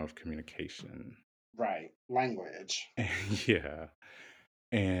form of communication. Right. Language. And yeah,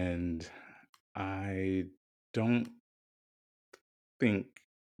 and I don't think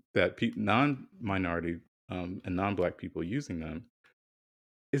that non-minority and non-black people using them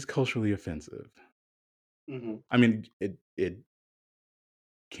is culturally offensive. Hmm. I mean, it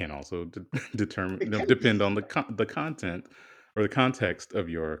can also determine, It can depend be. on the content or the context of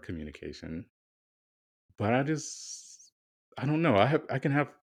your communication. But I don't know. I can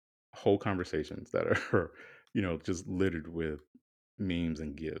have whole conversations that are just littered with memes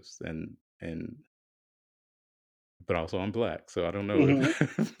and gifs, and but also I'm black, so I don't know Hmm.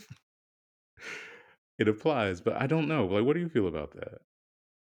 if it applies. But I don't know. Like, what do you feel about that?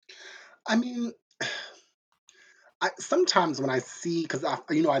 I mean, sometimes when I see, because I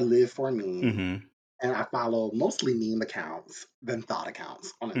live for a meme, Mm-hmm. and I follow mostly meme accounts than thought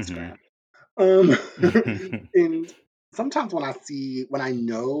accounts on Mm-hmm. Instagram. Um, and sometimes when I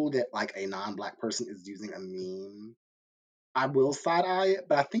know that like a non-black person is using a meme, I will side eye it,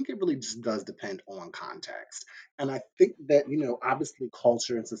 but I think it really just does depend on context. And I think that, obviously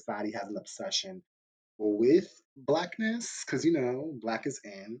culture and society has an obsession with blackness because, black is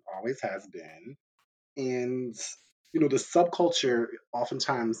in, always has been. And, the subculture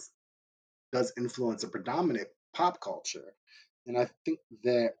oftentimes does influence a predominant pop culture. And I think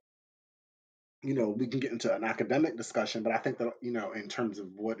that, we can get into an academic discussion, but I think that, in terms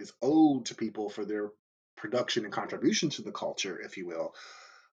of what is owed to people for their production and contribution to the culture, if you will.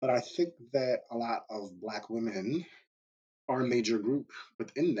 But I think that a lot of Black women are a major group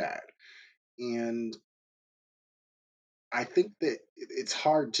within that. And I think that it's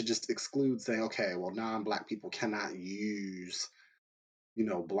hard to just exclude saying, okay, well, non Black people cannot use,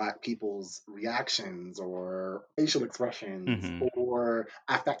 Black people's reactions or facial expressions Mm-hmm. or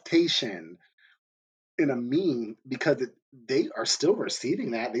affectation in a meme because they are still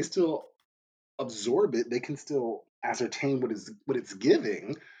receiving that. They still absorb it. They can still ascertain what it's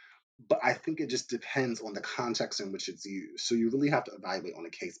giving. But I think it just depends on the context in which it's used. So you really have to evaluate on a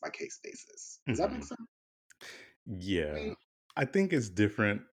case by case basis. Does that Mm-hmm. make sense? I Yeah, mean, I think it's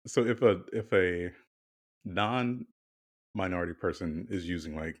different. So if a non-minority person is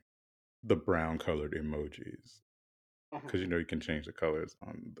using like the brown colored emojis, because uh-huh, you can change the colors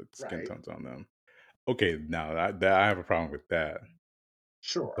on the skin right, tones on them. Okay, now that I have a problem with that.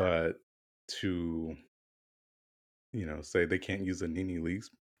 sure, But to say they can't use a Nene Leakes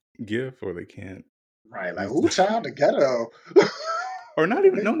gif, or they can't right. Like, use ooh, child, the ghetto. or not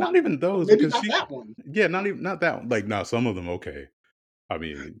even, Maybe no, not. not even those, Maybe because not she, that one. yeah, not that one. Like, no, some of them okay. I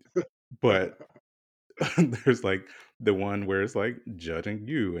mean, but there's like the one where it's like judging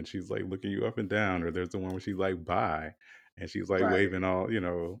you, and she's like looking you up and down, or there's the one where she's like bye, and she's like Right. waving all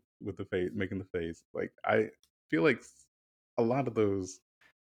with the face, making the face. Like, I feel like a lot of those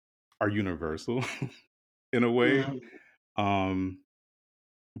are universal in a way. Mhm. Um,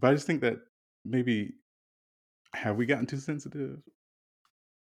 but I just think that maybe, have we gotten too sensitive?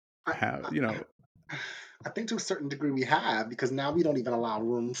 I, Have I, I think to a certain degree we have because now we don't even allow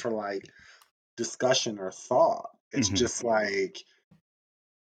room for like discussion or thought. It's hmm just like,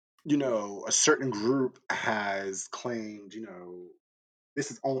 a certain group has claimed,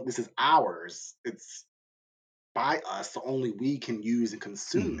 this is ours. It's by us, so only we can use and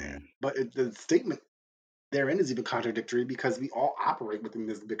consume it. hmm But the statement therein is even contradictory because we all operate within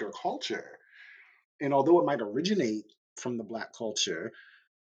this bigger culture. And although it might originate from the Black culture,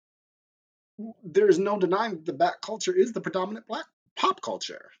 there's no denying that the Black culture is the predominant Black pop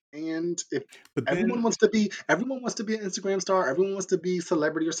culture. And if But everyone then, wants to be everyone wants to be an Instagram star, everyone wants to be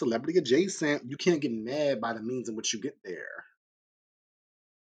celebrity or celebrity adjacent, you can't get mad by the means in which you get there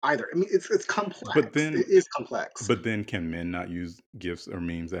either. I mean, it's but complex. It then, is complex. but then, can men not use gifts or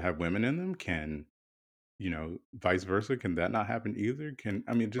memes that have women in them? Can vice versa? Can that not happen either? I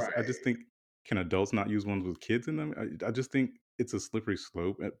just Right. think, can adults not use ones with kids in them? I just think it's a slippery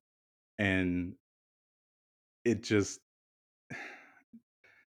slope, and it just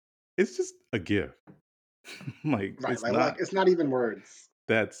it's just a gift. Like, Right. it's Like not it's not even words.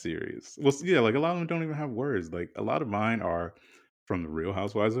 that serious. Well, yeah, like a lot of them don't even have words. Like a lot of mine are from the Real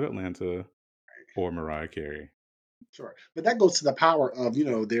Housewives of Atlanta or Mariah Carey. Sure. But that goes to the power of,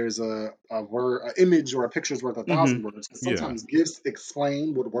 there's a word, an image or a picture's worth a thousand Hmm. words. 'Cause Yeah. sometimes gifts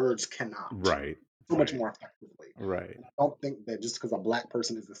explain what words cannot Right. so much Right. more effectively. Right. And I don't think that just because a Black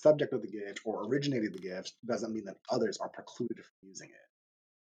person is the subject of the gift or originated the gift doesn't mean that others are precluded from using it.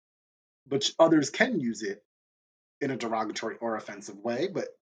 But others can use it in a derogatory or offensive way, but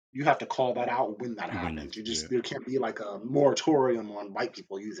you have to call that out when that When you happens. yeah. There can't be like a moratorium on white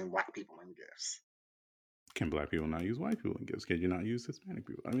people using Black people in gifts. Can Black people not use white people in gifts? Can you not use Hispanic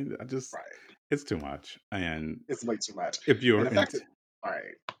people? I mean, Right. it's too much. And It's way too much. if And you're the in, fact that, all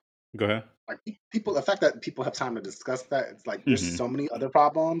right, go ahead. like people, the fact that people have time to discuss that, it's like there's Hmm. so many other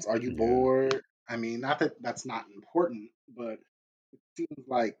problems. Are you Yeah. bored? I mean, not that that's not important, but it seems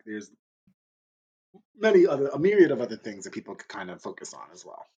like there's a myriad of other things that people could kind of focus on as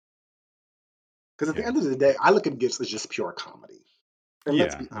well. Because at the Yeah. end of the day, I look at gifts as just pure comedy. And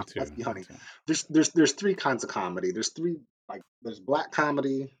let's Yeah. be Me honest, let's too. be Me honey. too. There's three kinds of comedy. There's Black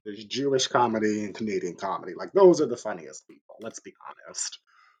comedy, there's Jewish comedy, and Canadian comedy. Like those are the funniest people. Let's be honest.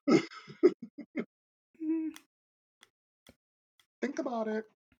 Mm, Think about it.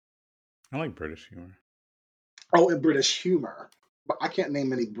 I like British humor. Oh, and British humor. But I can't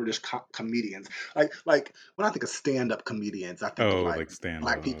name any British comedians. Like when I think of stand-up comedians, I think of Oh, like like stand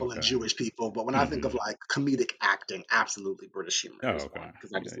Black up. people and Okay. Jewish people. But when I think of Hmm. like comedic acting, absolutely British humor Oh, is one okay.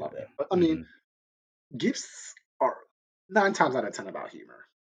 because I Yeah. just love Yeah. it. But I mean, Hmm. gifts are 9 times out of 10 about humor.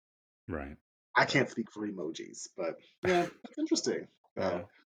 Right. I Right. can't speak for emojis, but yeah, that's interesting. Yeah. So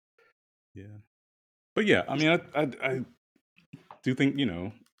Yeah. But yeah, I mean, I do think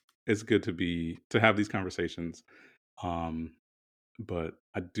it's good to have these conversations. Um, but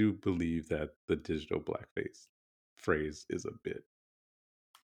I do believe that the digital blackface phrase is a bit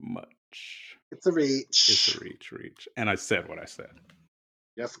much. it's a It's a reach. reach, and I said what I said.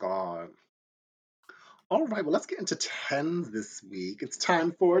 Yes, God. All right, well, let's get into tens this week. It's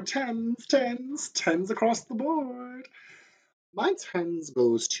time for tens across the board. My tens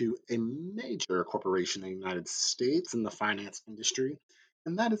goes to a major corporation in the United States in the finance industry,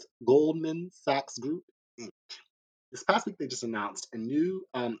 and that is Goldman Sachs Group, Inc. This past week, they just announced a new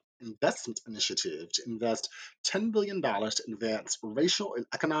investment initiative to invest $10 billion to advance racial and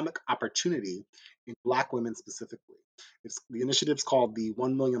economic opportunity in Black women specifically. The initiative's called the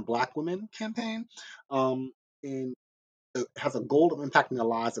 1 Million Black Women campaign, um, and it has a goal of impacting the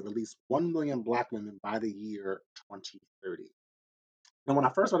lives of at least 1 million Black women by the year 2030. And when I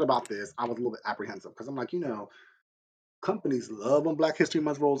first read about this, I was a little bit apprehensive because I'm like, companies love when Black History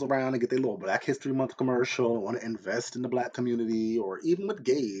Month rolls around and get their little Black History Month commercial and want to invest in the Black community, or even with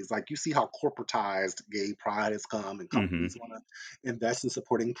gays. Like you see how corporatized gay pride has come, and Hmm. companies want to invest in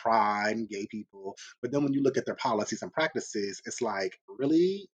supporting pride and gay people. But then when you look at their policies and practices, it's like,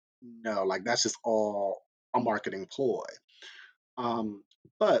 really? No, like that's just all a marketing ploy. Um,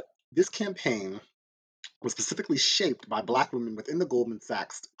 but this campaign was specifically shaped by Black women within the Goldman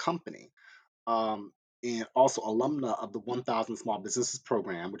Sachs company, um, and also alumna of the 1,000 Small Businesses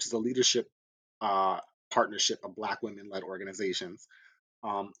Program, which is a leadership uh, partnership of Black women led organizations.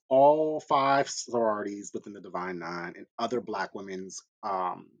 All five sororities within the Divine Nine and other Black women's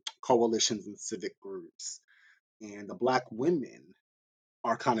coalitions and civic groups. And the Black women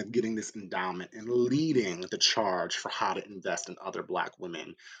are kind of getting this endowment and leading the charge for how to invest in other Black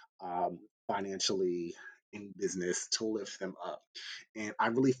women financially in business to lift them up. And I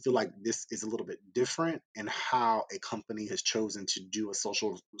really feel like this is a little bit different in how a company has chosen to do a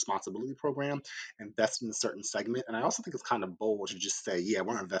social responsibility program, invest in a certain segment. And I also think it's kind of bold to just say, yeah,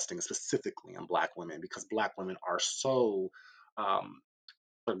 we're investing specifically in Black women because Black women are so um,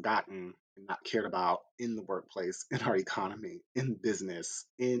 forgotten and not cared about in the workplace, in our economy, in business,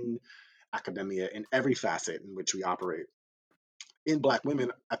 in academia, in every facet in which we operate. In Black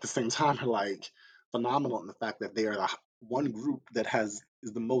women, at the same time, are like phenomenal in the fact that they are the one group that is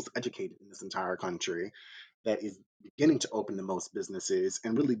the most educated in this entire country. that is beginning to open the most businesses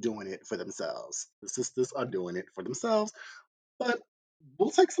and really doing it for themselves. The sisters are doing it for themselves, but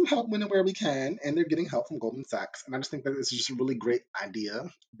we'll take some help when and where we can, and they're getting help from Goldman Sachs. And I just think that this is just a really great idea.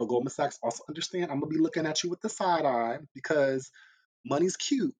 But Goldman Sachs also understand I'm gonna be looking at you with the side eye because money's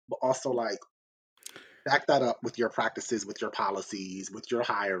cute, but also like back that up with your practices, with your policies, with your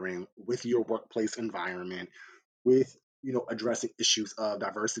hiring, with your workplace environment, with addressing issues of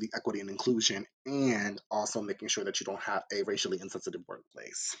diversity, equity, and inclusion, and also making sure that you don't have a racially insensitive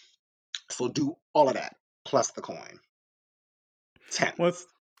workplace. So do all of that plus the coin. 10. Well,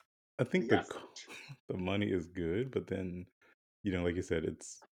 I think The effort. the money is good, but then, like you said,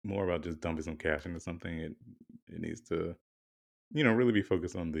 it's more about just dumping some cash into something. It needs to, really be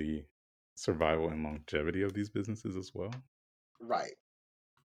focused on the survival and longevity of these businesses as well. Right.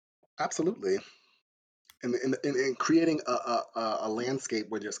 Absolutely. And creating a landscape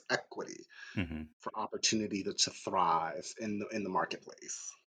where there's equity Mm-hmm. for opportunity to thrive in the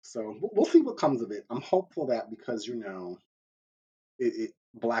marketplace. So we'll see what comes of it. I'm hopeful that because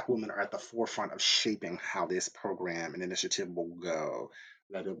Black women are at the forefront of shaping how this program and initiative will go,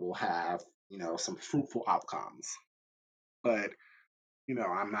 that it will have some fruitful outcomes. But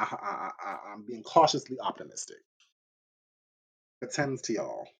I'm not. I'm being cautiously optimistic. It tends to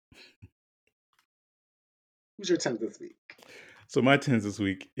y'all. Who's your 10 this week? So my 10 this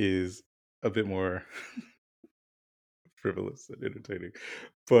week is a bit more frivolous and entertaining,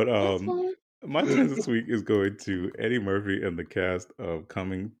 but That's fine. my 10 this week is going to Eddie Murphy and the cast of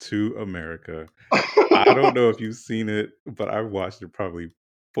Coming to America. I don't know if you've seen it, but I've watched it probably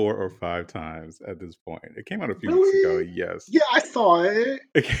 4 or 5 times at this point. It came out a few weeks ago. Really? Yes, Yeah, I saw it.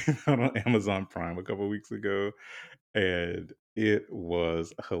 it came out on Amazon Prime a couple weeks ago, and it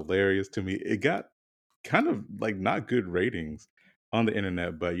was hilarious to me. It got kind of like not good ratings on the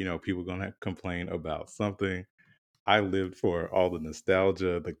internet, but people gonna complain about something. I lived for all the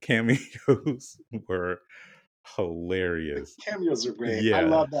nostalgia. The cameos were hilarious. Cameos are great. I Yeah,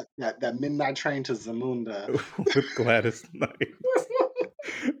 love that midnight train to Zamunda. with Gladys Knight.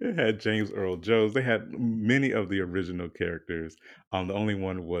 It had James Earl Jones. They had many of the original characters. The only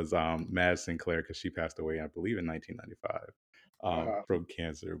one was Madge Sinclair because she passed away, I believe, in 1995 from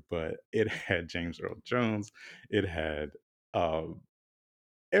cancer. But it had James Earl Jones. It had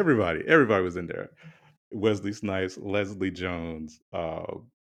everybody. Everybody was in there. Wesley Snipes, Leslie Jones,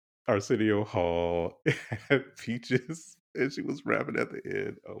 Arsenio Hall, it had Peaches, and she was rapping at the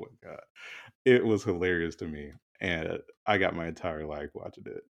end. Oh my god, it was hilarious to me, and I got my entire life watching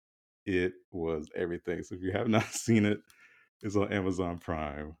it. It was everything. So if you have not seen it, it's on Amazon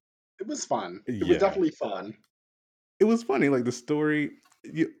Prime. It was fun. It was Yeah, definitely fun. it was funny. Like the story,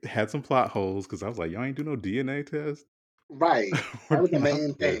 you had some plot holes because I was like, y'all ain't do no DNA test Right. That or was the main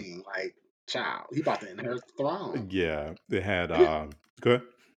nothing. thing. Like, child, he about to inherit the throne. Yeah, it had And go ahead.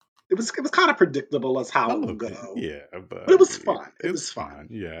 it was kind of predictable as how A it little would bit, go. yeah, but But it I was mean, fun. It it's was fun. fine.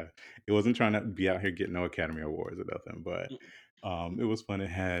 Yeah, it wasn't trying to be out here getting no Academy Awards or nothing, but it was fun. It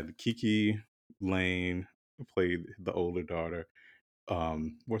had Kiki Lane played the older daughter.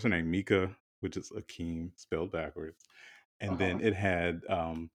 What's her name? Mika, which is Akeem spelled backwards, and Uh-huh. then it had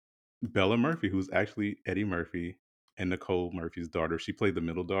Bella Murphy, who's actually Eddie Murphy and Nicole Murphy's daughter. She played the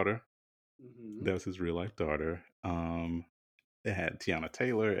middle daughter. Hmm. That was his real life daughter. It had Tiana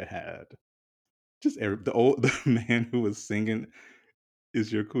Taylor. It had just the man who was singing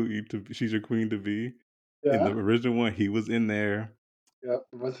is your queen to be, she's your queen to be. In the Yeah. original one, he was in there. Yep.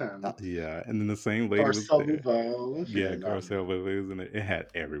 It was him. Yeah, and then the same lady was Garcelle there. Nouveau. Yeah, Yeah, no. Garcelle was in it. It had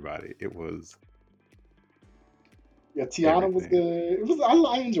everybody. It was Yeah, Tiana was everything. good. It was.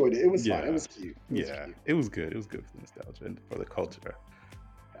 I enjoyed it. It was fun. It Yeah, was cute. It was yeah, cute. it was good. It was good for nostalgia and for the culture.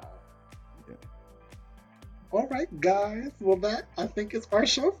 Yeah. Yeah. All right, guys. Well, that I think is our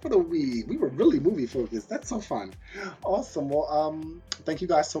show for the week. We were really movie focused. That's so fun. Awesome. Well, thank you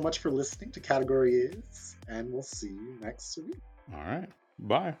guys so much for listening to Category Is, and we'll see you next week. All right.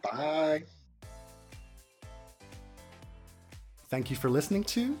 Bye. Bye. Thank you for listening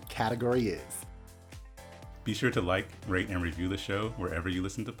to Category Is. Be sure to like, rate, and review the show wherever you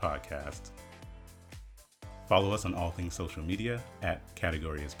listen to podcasts. Follow us on all things social media at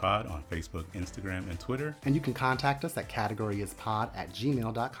Category Is Pod on Facebook, Instagram, and Twitter. And you can contact us at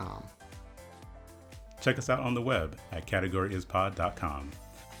categoryispod@gmail.com. Check us out on the web at categoryispod.com.